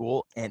for the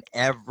school and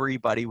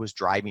everybody was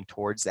driving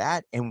towards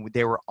that and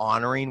they were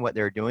honoring what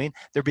they're doing,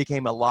 there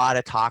became a lot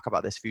of talk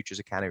about this Futures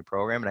Academy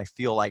program. And I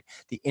feel like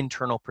the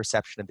internal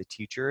perception of the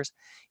teachers,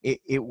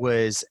 it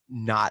was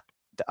not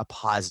a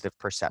positive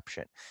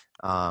perception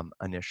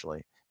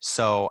initially.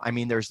 So, I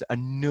mean, there's a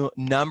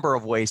number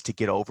of ways to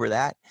get over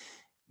that.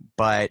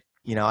 But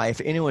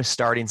if anyone's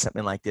starting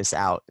something like this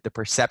out, the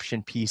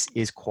perception piece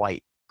is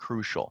quite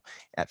crucial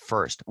at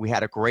first. We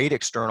had a great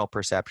external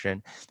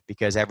perception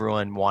because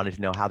everyone wanted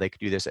to know how they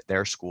could do this at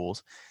their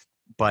schools.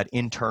 But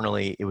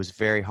internally, it was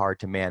very hard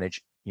to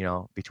manage,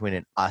 between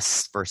an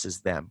us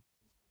versus them.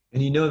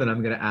 And that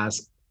I'm going to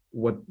ask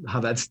how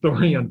that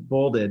story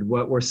unfolded.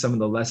 What were some of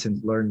the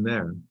lessons learned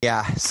there?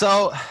 Yeah.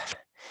 So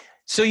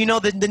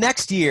the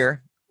next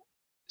year,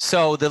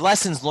 so the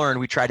lessons learned,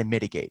 we try to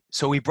mitigate.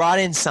 So we brought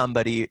in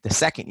somebody the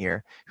second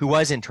year who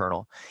was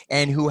internal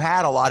and who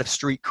had a lot of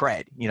street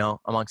cred,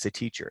 amongst the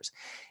teachers.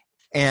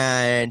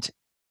 And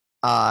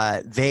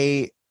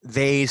they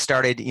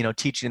started,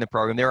 teaching the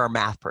program. They're our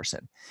math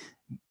person.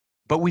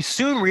 But we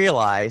soon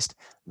realized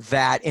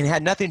that, and it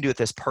had nothing to do with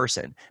this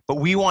person, but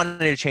we wanted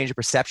to change the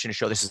perception to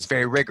show this is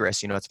very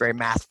rigorous, it's very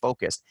math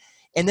focused.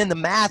 And then the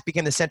math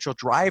became the central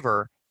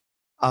driver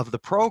of the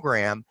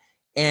program.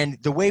 And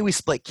the way we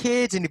split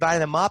kids and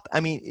divided them up, I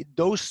mean,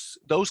 those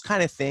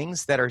kind of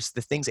things that are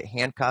the things that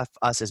handcuff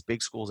us as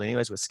big schools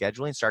anyways with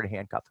scheduling started to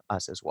handcuff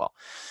us as well.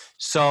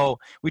 So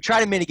we try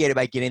to mitigate it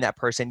by getting that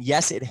person.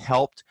 Yes, it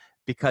helped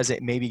because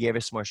it maybe gave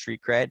us more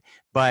street cred,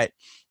 but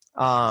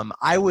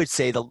I would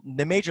say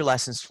the major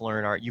lessons to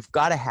learn are you've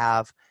got to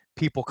have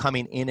people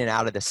coming in and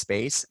out of the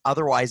space.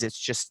 Otherwise, it's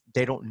just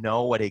they don't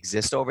know what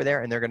exists over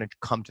there, and they're going to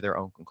come to their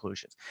own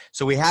conclusions.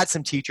 So we had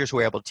some teachers who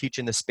were able to teach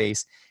in the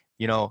space,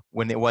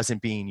 when it wasn't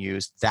being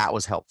used. That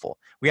was helpful.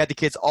 We had the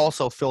kids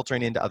also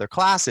filtering into other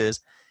classes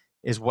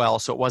as well,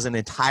 so it wasn't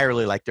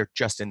entirely like they're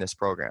just in this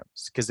program,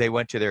 because they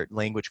went to their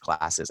language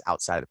classes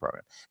outside of the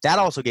program. That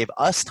also gave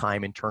us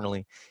time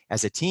internally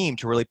as a team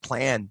to really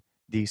plan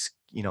these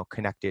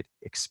connected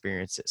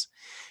experiences.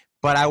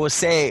 But I will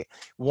say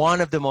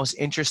one of the most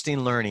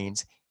interesting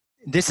learnings,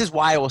 this is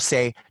why I will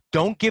say,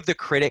 don't give the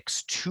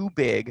critics too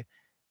big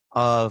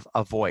of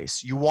a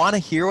voice. You want to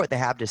hear what they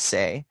have to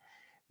say,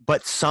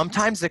 but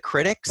sometimes the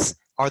critics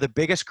are the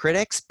biggest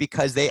critics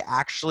because they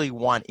actually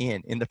want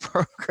in the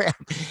program.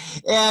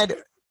 And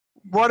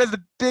one of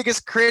the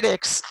biggest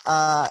critics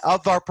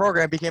of our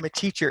program became a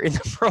teacher in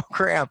the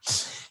program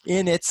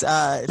in its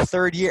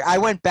third year. I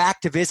went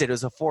back to visit. It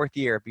was a fourth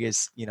year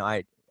because,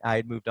 I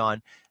had moved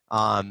on.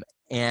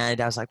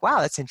 And I was like, wow,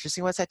 that's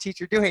interesting. What's that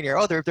teacher doing here?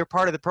 Oh, they're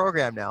part of the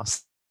program now.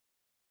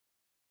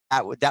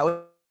 That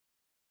would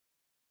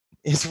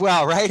as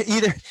well, right?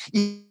 Either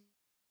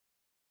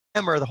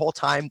or the whole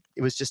time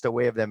it was just a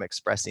way of them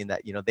expressing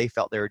that, they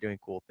felt they were doing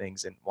cool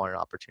things and wanted an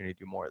opportunity to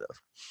do more of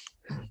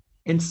those.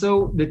 And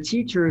so the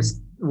teachers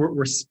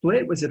were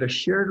split. Was it a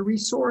shared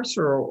resource,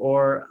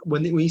 or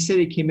when you say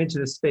they came into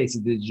the space,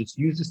 did they just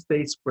use the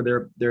space for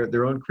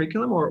their own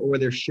curriculum, or were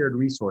there shared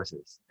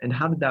resources? And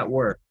how did that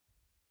work?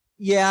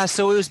 Yeah,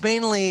 so it was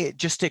mainly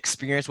just to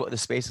experience what the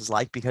space is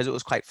like because it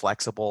was quite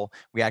flexible.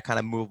 We had kind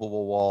of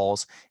movable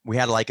walls. We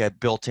had like a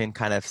built-in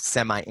kind of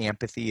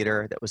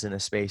semi-amphitheater that was in the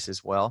space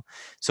as well.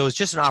 So it was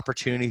just an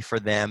opportunity for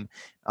them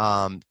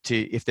to,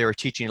 if they were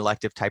teaching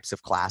elective types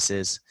of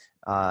classes,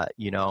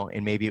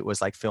 and maybe it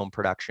was like film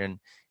production,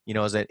 it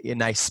was a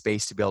nice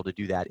space to be able to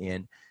do that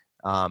in.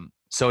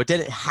 So it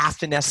didn't have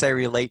to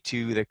necessarily relate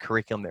to the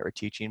curriculum that we're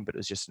teaching, but it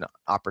was just an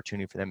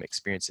opportunity for them to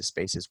experience the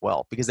space as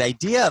well. Because the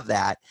idea of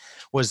that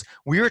was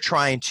we were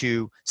trying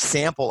to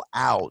sample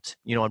out,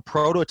 and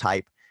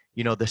prototype,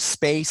 the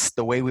space,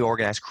 the way we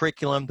organize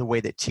curriculum, the way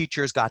that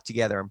teachers got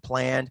together and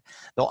planned.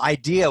 The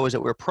idea was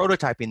that we were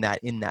prototyping that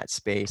in that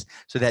space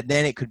so that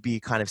then it could be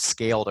kind of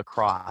scaled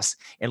across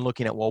and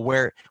looking at, well,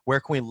 where can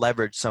we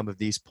leverage some of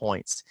these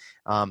points?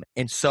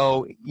 And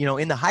so,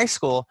 in the high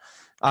school,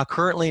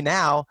 currently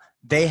now,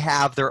 they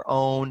have their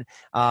own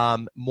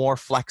more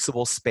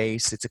flexible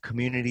space. It's a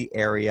community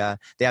area.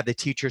 They have the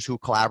teachers who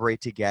collaborate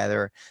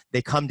together.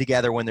 They come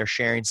together when they're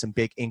sharing some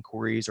big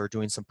inquiries or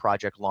doing some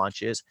project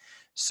launches.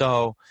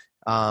 So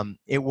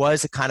it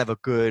was a kind of a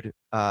good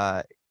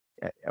a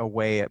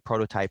way, a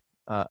prototype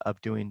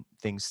of doing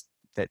things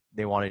that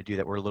they wanted to do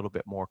that were a little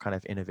bit more kind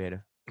of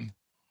innovative.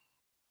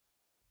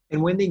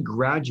 And when they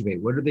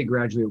graduate, what do they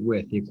graduate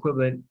with? The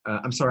equivalent,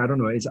 I'm sorry, I don't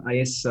know, is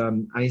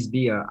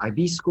ISB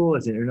IB school?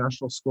 Is it an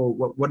international school?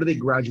 What are they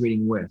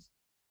graduating with?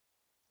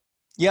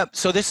 Yep.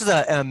 So this is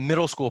a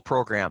middle school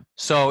program.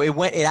 So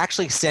it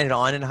actually extended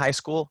on in high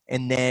school,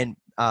 and then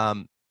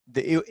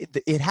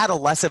it had a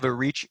less of a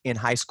reach in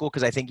high school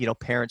because I think,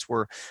 parents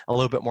were a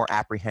little bit more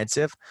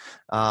apprehensive,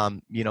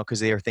 because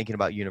they were thinking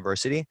about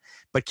university.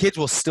 But kids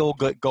will still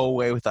go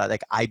away with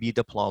like IB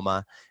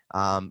diploma,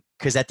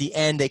 because at the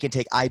end they can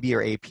take IB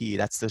or AP.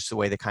 That's just the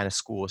way the kind of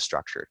school is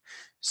structured.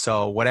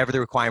 So whatever the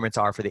requirements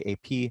are for the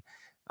AP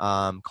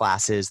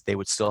classes, they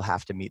would still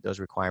have to meet those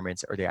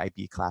requirements, or the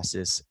IB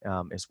classes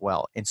as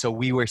well. And so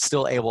we were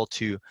still able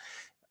to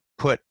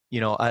put,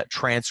 a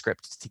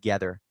transcript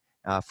together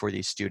for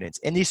these students.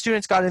 And these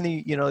students got in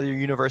the, their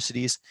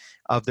universities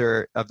of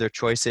their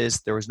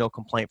choices. There was no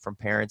complaint from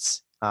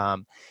parents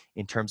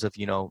in terms of,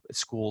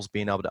 schools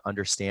being able to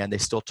understand. They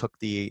still took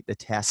the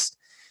test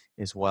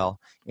as well.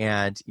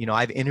 And,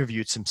 I've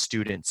interviewed some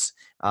students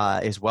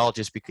as well,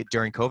 just because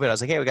during COVID, I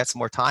was like, hey, we got some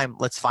more time.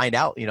 Let's find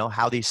out,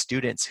 how these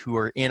students who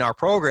are in our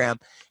program,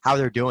 how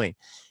they're doing.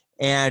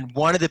 And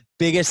one of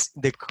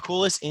the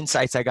coolest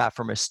insights I got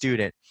from a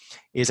student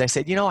is I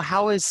said,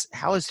 how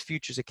has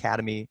Futures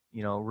Academy,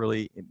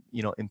 really,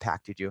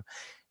 impacted you?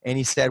 And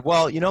he said,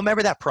 well,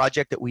 remember that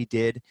project that we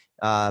did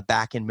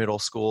back in middle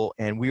school,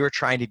 and they're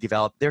trying to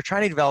develop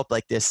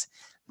like this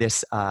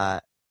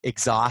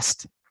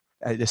exhaust,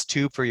 this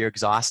tube for your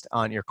exhaust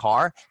on your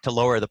car to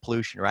lower the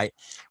pollution, right?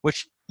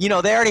 Which, they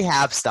already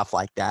have stuff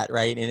like that,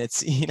 right? And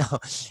it's, you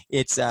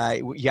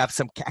have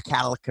some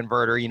catalytic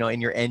converter,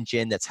 in your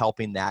engine that's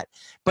helping that.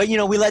 But, we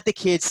let the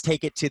kids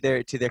take it to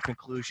their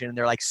conclusion, and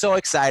they're like so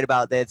excited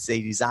about this.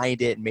 They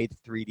designed it and made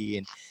the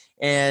 3D,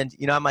 And,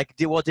 I'm like,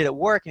 did it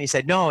work? And he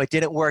said, no, it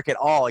didn't work at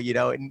all,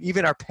 and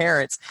even our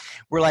parents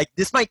were like,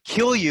 this might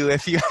kill you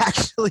if you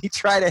actually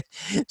try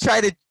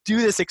to do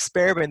this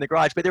experiment in the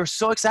garage. But they were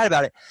so excited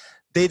about it.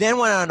 They then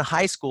went on to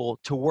high school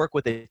to work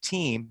with a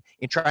team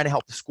in trying to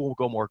help the school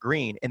go more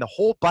green. And the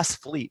whole bus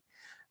fleet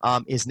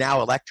is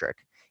now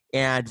electric.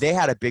 And they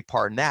had a big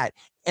part in that.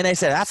 And I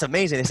said, that's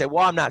amazing. They said,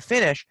 well, I'm not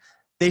finished.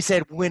 They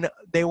said when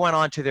they went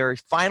on to their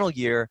final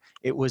year,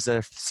 it was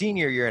a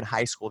senior year in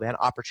high school, they had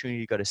an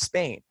opportunity to go to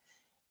Spain.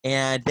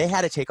 And they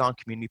had to take on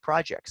community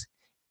projects.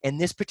 And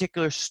this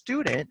particular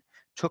student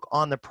took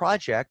on the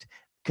project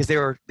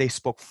because they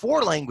spoke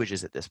 4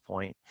 languages at this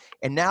point.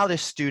 And now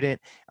this student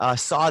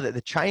saw that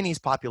the Chinese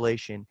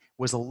population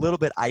was a little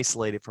bit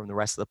isolated from the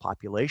rest of the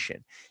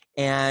population.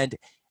 And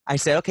I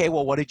said, okay,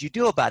 well, what did you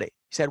do about it?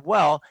 He said,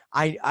 well,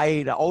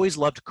 I always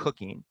loved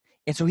cooking.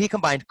 And so he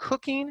combined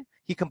cooking,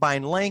 he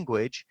combined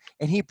language,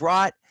 and he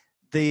brought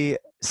the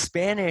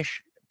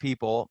Spanish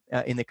people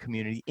in the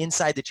community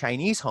inside the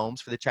Chinese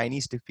homes for the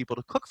Chinese people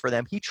to cook for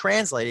them. He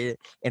translated it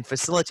and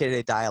facilitated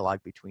a dialogue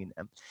between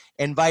them,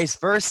 and vice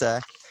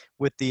versa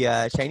with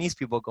the Chinese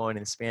people going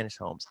in the Spanish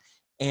homes.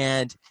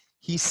 And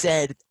he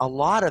said a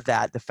lot of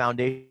that, the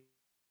foundation,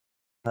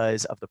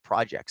 because of the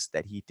projects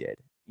that he did,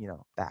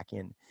 back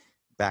in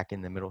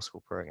the middle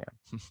school program.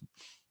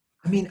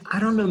 I mean, I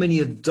don't know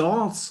many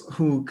adults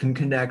who can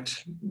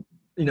connect,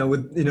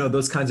 with,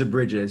 those kinds of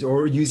bridges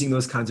or using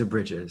those kinds of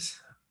bridges.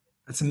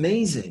 That's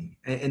amazing.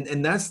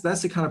 And that's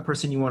the kind of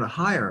person you want to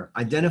hire,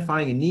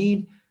 identifying a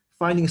need,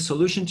 finding a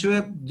solution to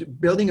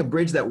it, building a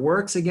bridge that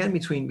works again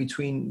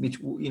between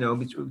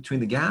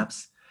the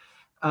gaps.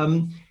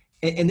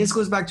 And this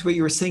goes back to what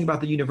you were saying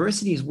about the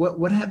universities.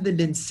 What have they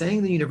been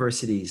saying, the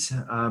universities?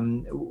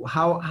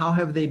 How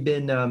have they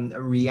been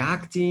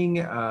reacting?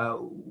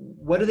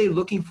 What are they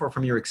looking for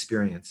from your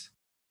experience?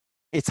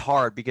 It's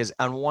hard because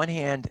on one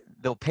hand,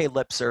 they'll pay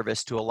lip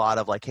service to a lot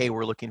of like, hey,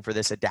 we're looking for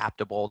this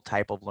adaptable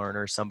type of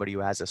learner, somebody who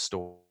has a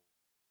story.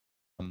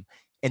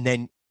 And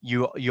then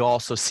you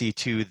also see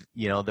too,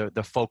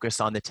 the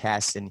focus on the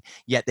test, and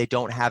yet they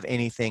don't have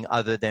anything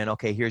other than,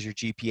 okay, here's your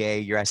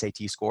GPA, your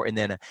SAT score, and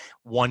then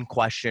one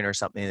question or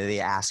something that they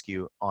ask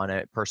you on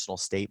a personal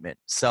statement.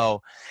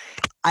 So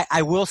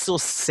I will still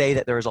say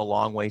that there's a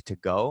long way to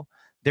go.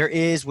 There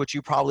is what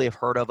you probably have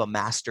heard of, a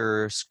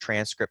master's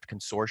transcript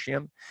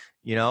consortium,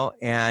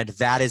 and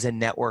that is a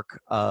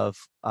network of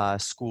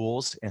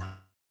schools. And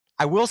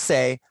I will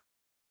say,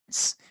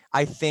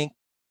 I think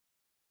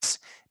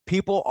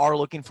people are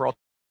looking for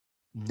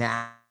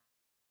now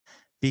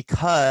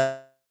because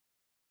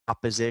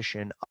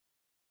opposition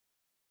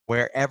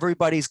where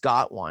everybody's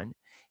got one,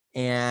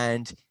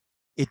 and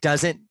it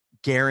doesn't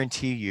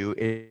guarantee you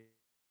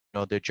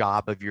the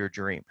job of your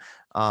dream.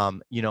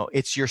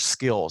 It's your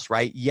skills,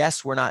 right?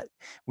 Yes,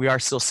 we are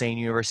still saying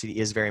university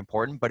is very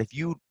important, but if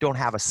you don't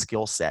have a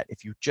skill set,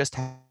 if you just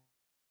have,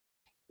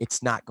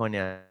 it's not going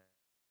to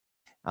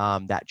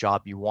that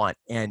job you want.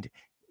 And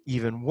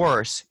even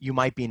worse, you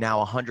might be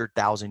now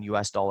 $100,000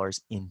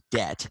 US in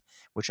debt,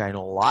 which I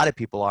know a lot of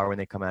people are when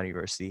they come out of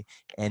university,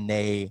 and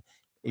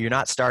you're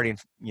not starting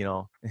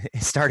your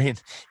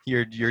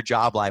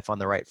job life on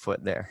the right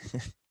foot there.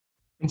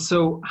 And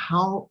so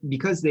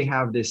because they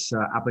have this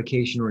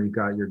application where you've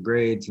got your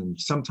grades and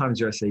sometimes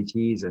your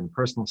SATs and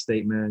personal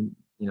statement,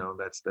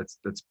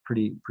 that's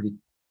pretty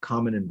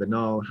common and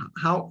banal.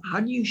 How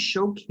do you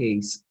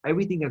showcase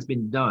everything that's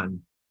been done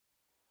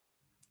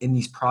in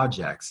these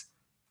projects?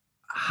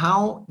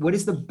 What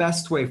is the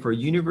best way for a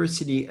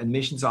university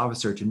admissions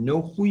officer to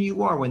know who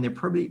you are when they're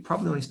probably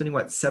only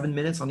spending 7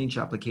 minutes on each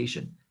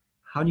application?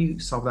 How do you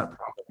solve that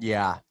problem?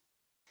 Yeah.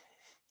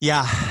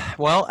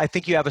 Well, I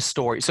think you have a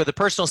story. So the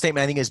personal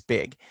statement I think is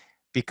big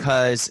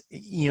because,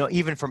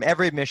 even from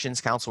every admissions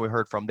counsel we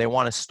heard from, they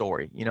want a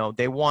story.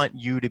 They want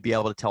you to be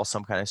able to tell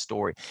some kind of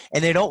story,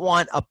 and they don't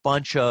want a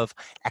bunch of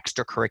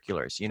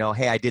extracurriculars.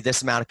 Hey, I did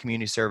this amount of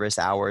community service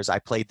hours. I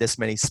played this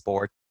many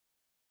sports.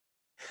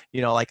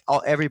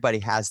 Everybody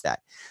has that.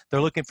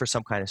 They're looking for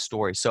some kind of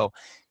story. So,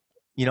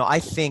 I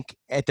think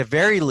at the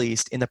very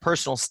least in the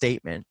personal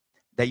statement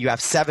that you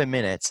have 7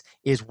 minutes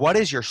is, what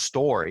is your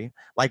story?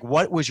 Like,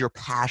 what was your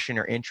passion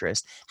or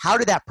interest? How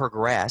did that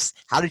progress?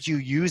 How did you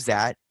use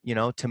that,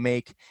 to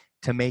make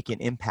an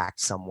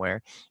impact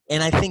somewhere?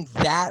 And I think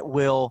that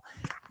will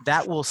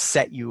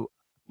set you,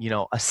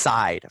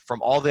 aside from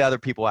all the other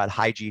people who had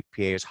high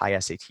GPAs, high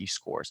SAT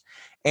scores.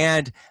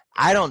 And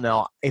I don't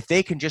know if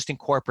they can just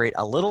incorporate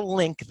a little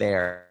link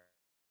there.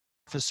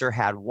 Officer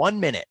had 1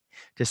 minute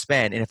to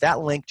spend, and if that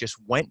link just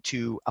went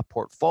to a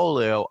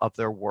portfolio of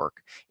their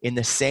work in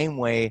the same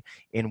way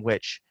in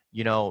which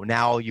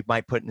now you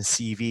might put in a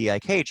CV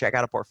like, hey, check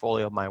out a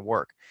portfolio of my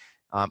work.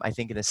 I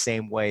think in the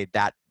same way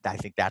that I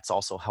think that's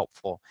also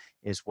helpful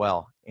as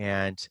well,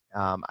 and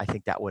I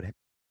think that would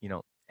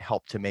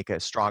help to make a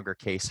stronger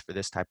case for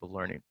this type of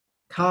learning.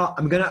 Kyle,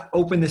 I'm going to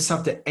open this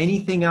up to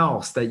anything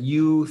else that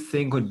you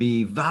think would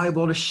be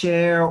valuable to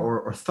share,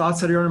 or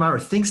thoughts that are on your mind, or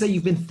things that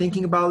you've been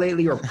thinking about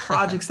lately, or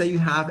projects that you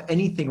have,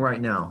 anything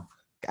right now.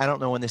 I don't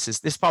know when this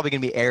is probably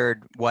going to be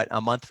aired, what,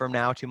 a month from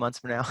now, 2 months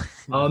from now?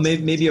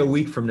 Maybe a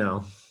week from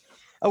now.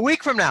 A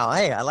week from now.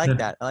 Hey, I like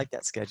that. I like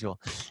that schedule.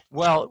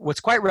 Well, what's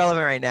quite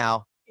relevant right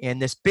now,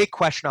 and this big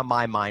question on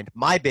my mind,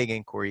 my big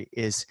inquiry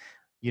is,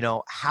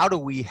 how do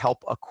we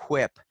help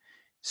equip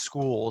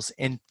schools?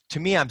 And to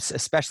me, I'm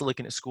especially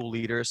looking at school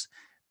leaders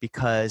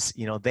because,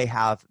 they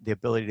have the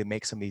ability to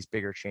make some of these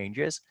bigger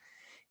changes.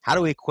 How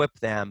do we equip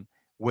them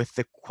with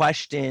the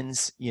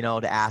questions,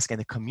 to ask, and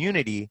the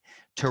community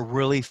to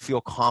really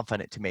feel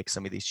confident to make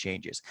some of these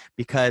changes?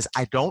 Because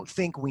I don't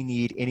think we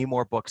need any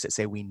more books that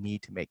say we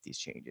need to make these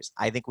changes.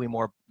 I think we need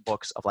more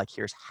books of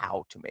here's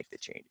how to make the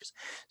changes.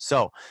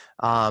 So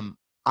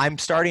I'm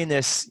starting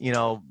this,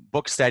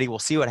 book study. We'll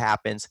see what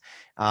happens.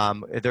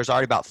 There's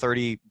already about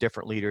 30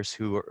 different leaders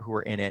who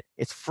are in it.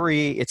 It's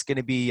free. It's going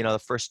to be, the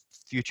first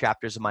few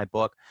chapters of my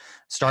book,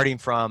 starting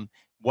from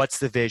what's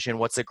the vision,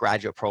 what's the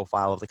graduate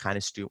profile of the kind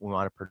of student we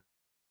want to produce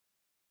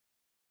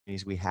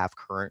we have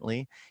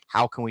currently,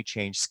 how can we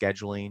change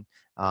scheduling,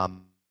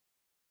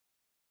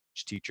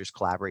 teachers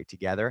collaborate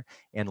together,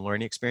 and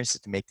learning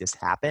experiences to make this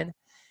happen.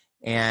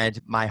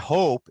 And my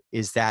hope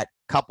is that,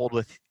 coupled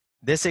with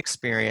this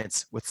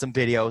experience with some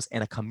videos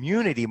and a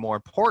community, more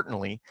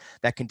importantly,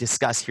 that can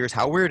discuss, here's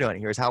how we're doing it,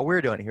 here's how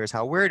we're doing it, here's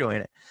how we're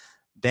doing it,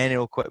 then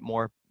it'll equip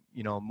more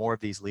of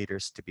these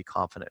leaders to be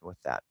confident with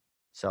that.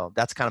 So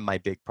that's kind of my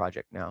big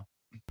project now.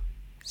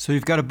 So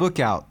you've got a book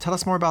out. Tell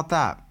us more about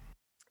that.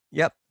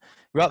 Yep.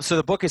 Well, so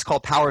the book is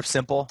called Power of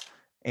Simple,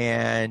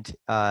 and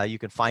you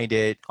can find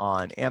it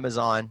on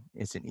Amazon.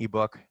 It's an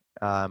ebook,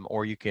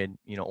 or you can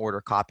order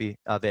a copy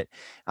of it.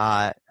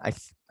 I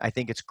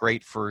think it's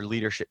great for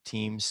leadership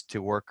teams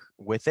to work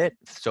with it.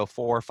 So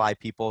 4 or 5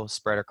 people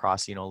spread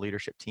across a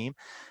leadership team,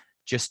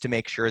 just to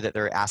make sure that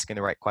they're asking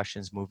the right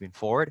questions moving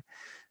forward.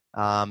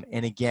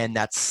 And again,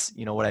 that's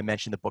what I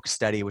mentioned, the book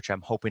study, which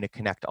I'm hoping to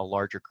connect a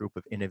larger group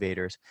of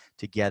innovators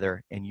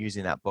together and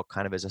using that book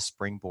kind of as a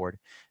springboard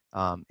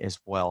as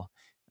well.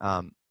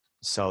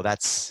 So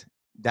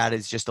that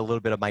is just a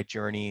little bit of my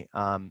journey,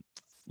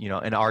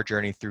 in our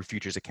journey through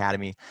Futures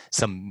Academy,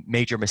 some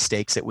major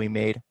mistakes that we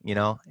made,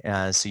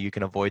 so you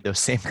can avoid those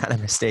same kind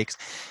of mistakes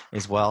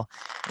as well.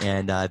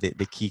 And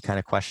the key kind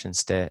of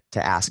questions to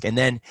ask. And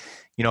then,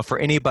 for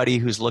anybody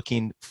who's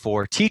looking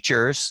for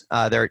teachers,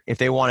 if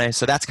they want to,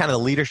 so that's kind of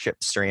the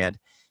leadership strand.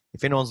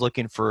 If anyone's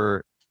looking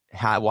for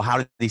how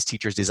do these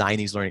teachers design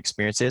these learning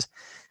experiences?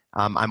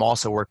 I'm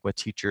also working with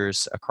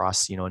teachers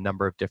across, a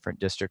number of different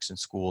districts and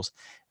schools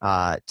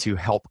to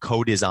help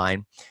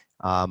co-design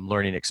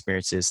learning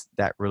experiences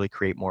that really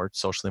create more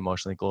socially,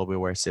 emotionally, globally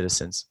aware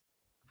citizens.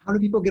 How do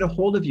people get a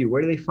hold of you?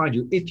 Where do they find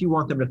you? If you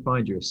want them to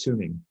find you,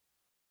 assuming.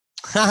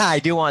 I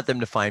do want them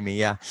to find me,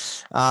 yeah.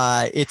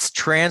 It's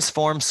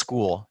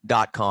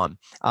transformschool.com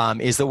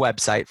is the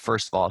website,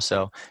 first of all.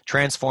 So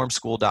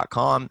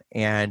transformschool.com,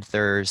 and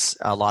there's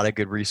a lot of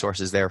good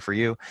resources there for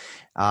you.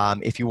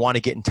 If you want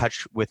to get in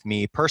touch with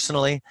me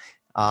personally,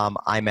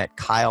 I'm at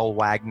Kyle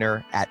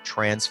Wagner at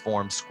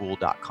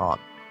transformschool.com.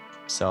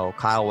 So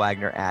Kyle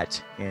Wagner and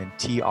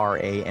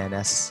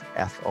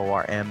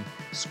TRANSFORM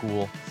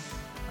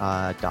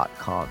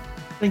school.com.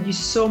 Thank you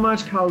so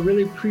much, Kyle.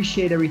 Really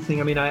appreciate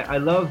everything. I mean, I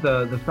love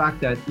the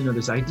fact that,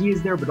 there's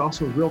ideas there, but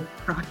also real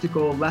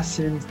practical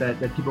lessons that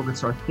people can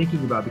start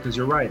thinking about, because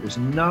you're right. There's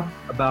enough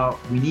about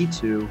we need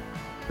to,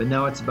 but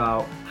now it's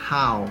about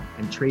how,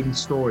 and trading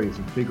stories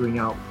and figuring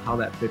out how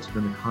that fits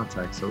within the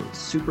context. So it's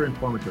super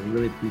informative.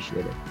 Really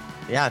appreciate it.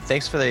 Yeah.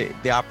 Thanks for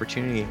the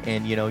opportunity.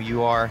 And,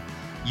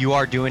 you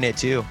are doing it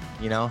too,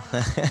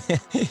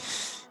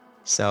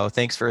 So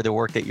thanks for the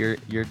work that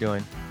you're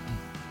doing.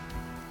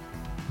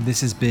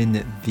 This has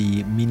been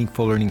the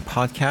Meaningful Learning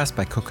Podcast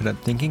by Coconut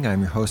Thinking. I'm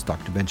your host,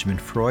 Dr. Benjamin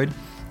Freud.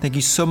 Thank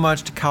you so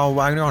much to Kyle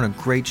Wagner on a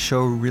great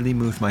show. Really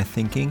moved my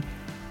thinking.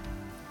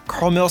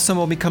 Carl Milsom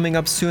will be coming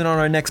up soon on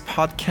our next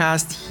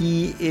podcast.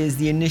 He is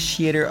the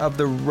initiator of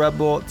the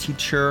Rebel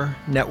Teacher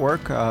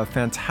Network, a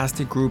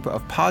fantastic group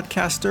of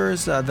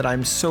podcasters that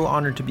I'm so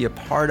honored to be a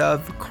part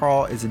of.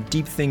 Carl is a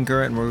deep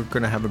thinker, and we're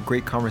going to have a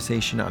great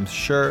conversation, I'm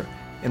sure.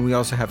 And we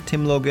also have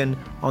Tim Logan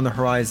on the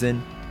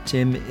horizon.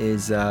 Tim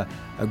is a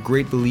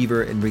great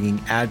believer in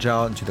bringing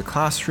Agile into the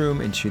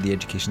classroom, into the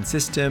education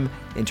system,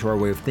 into our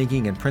way of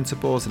thinking and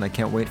principles, and I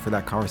can't wait for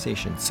that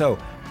conversation. So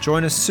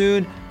join us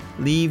soon.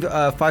 Leave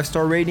a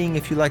 5-star rating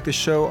if you like the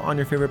show on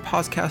your favorite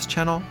podcast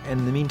channel. And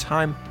in the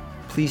meantime,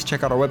 please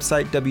check out our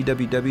website,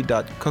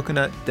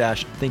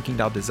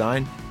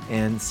 www.coconut-thinking.design,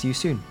 and see you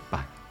soon.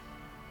 Bye.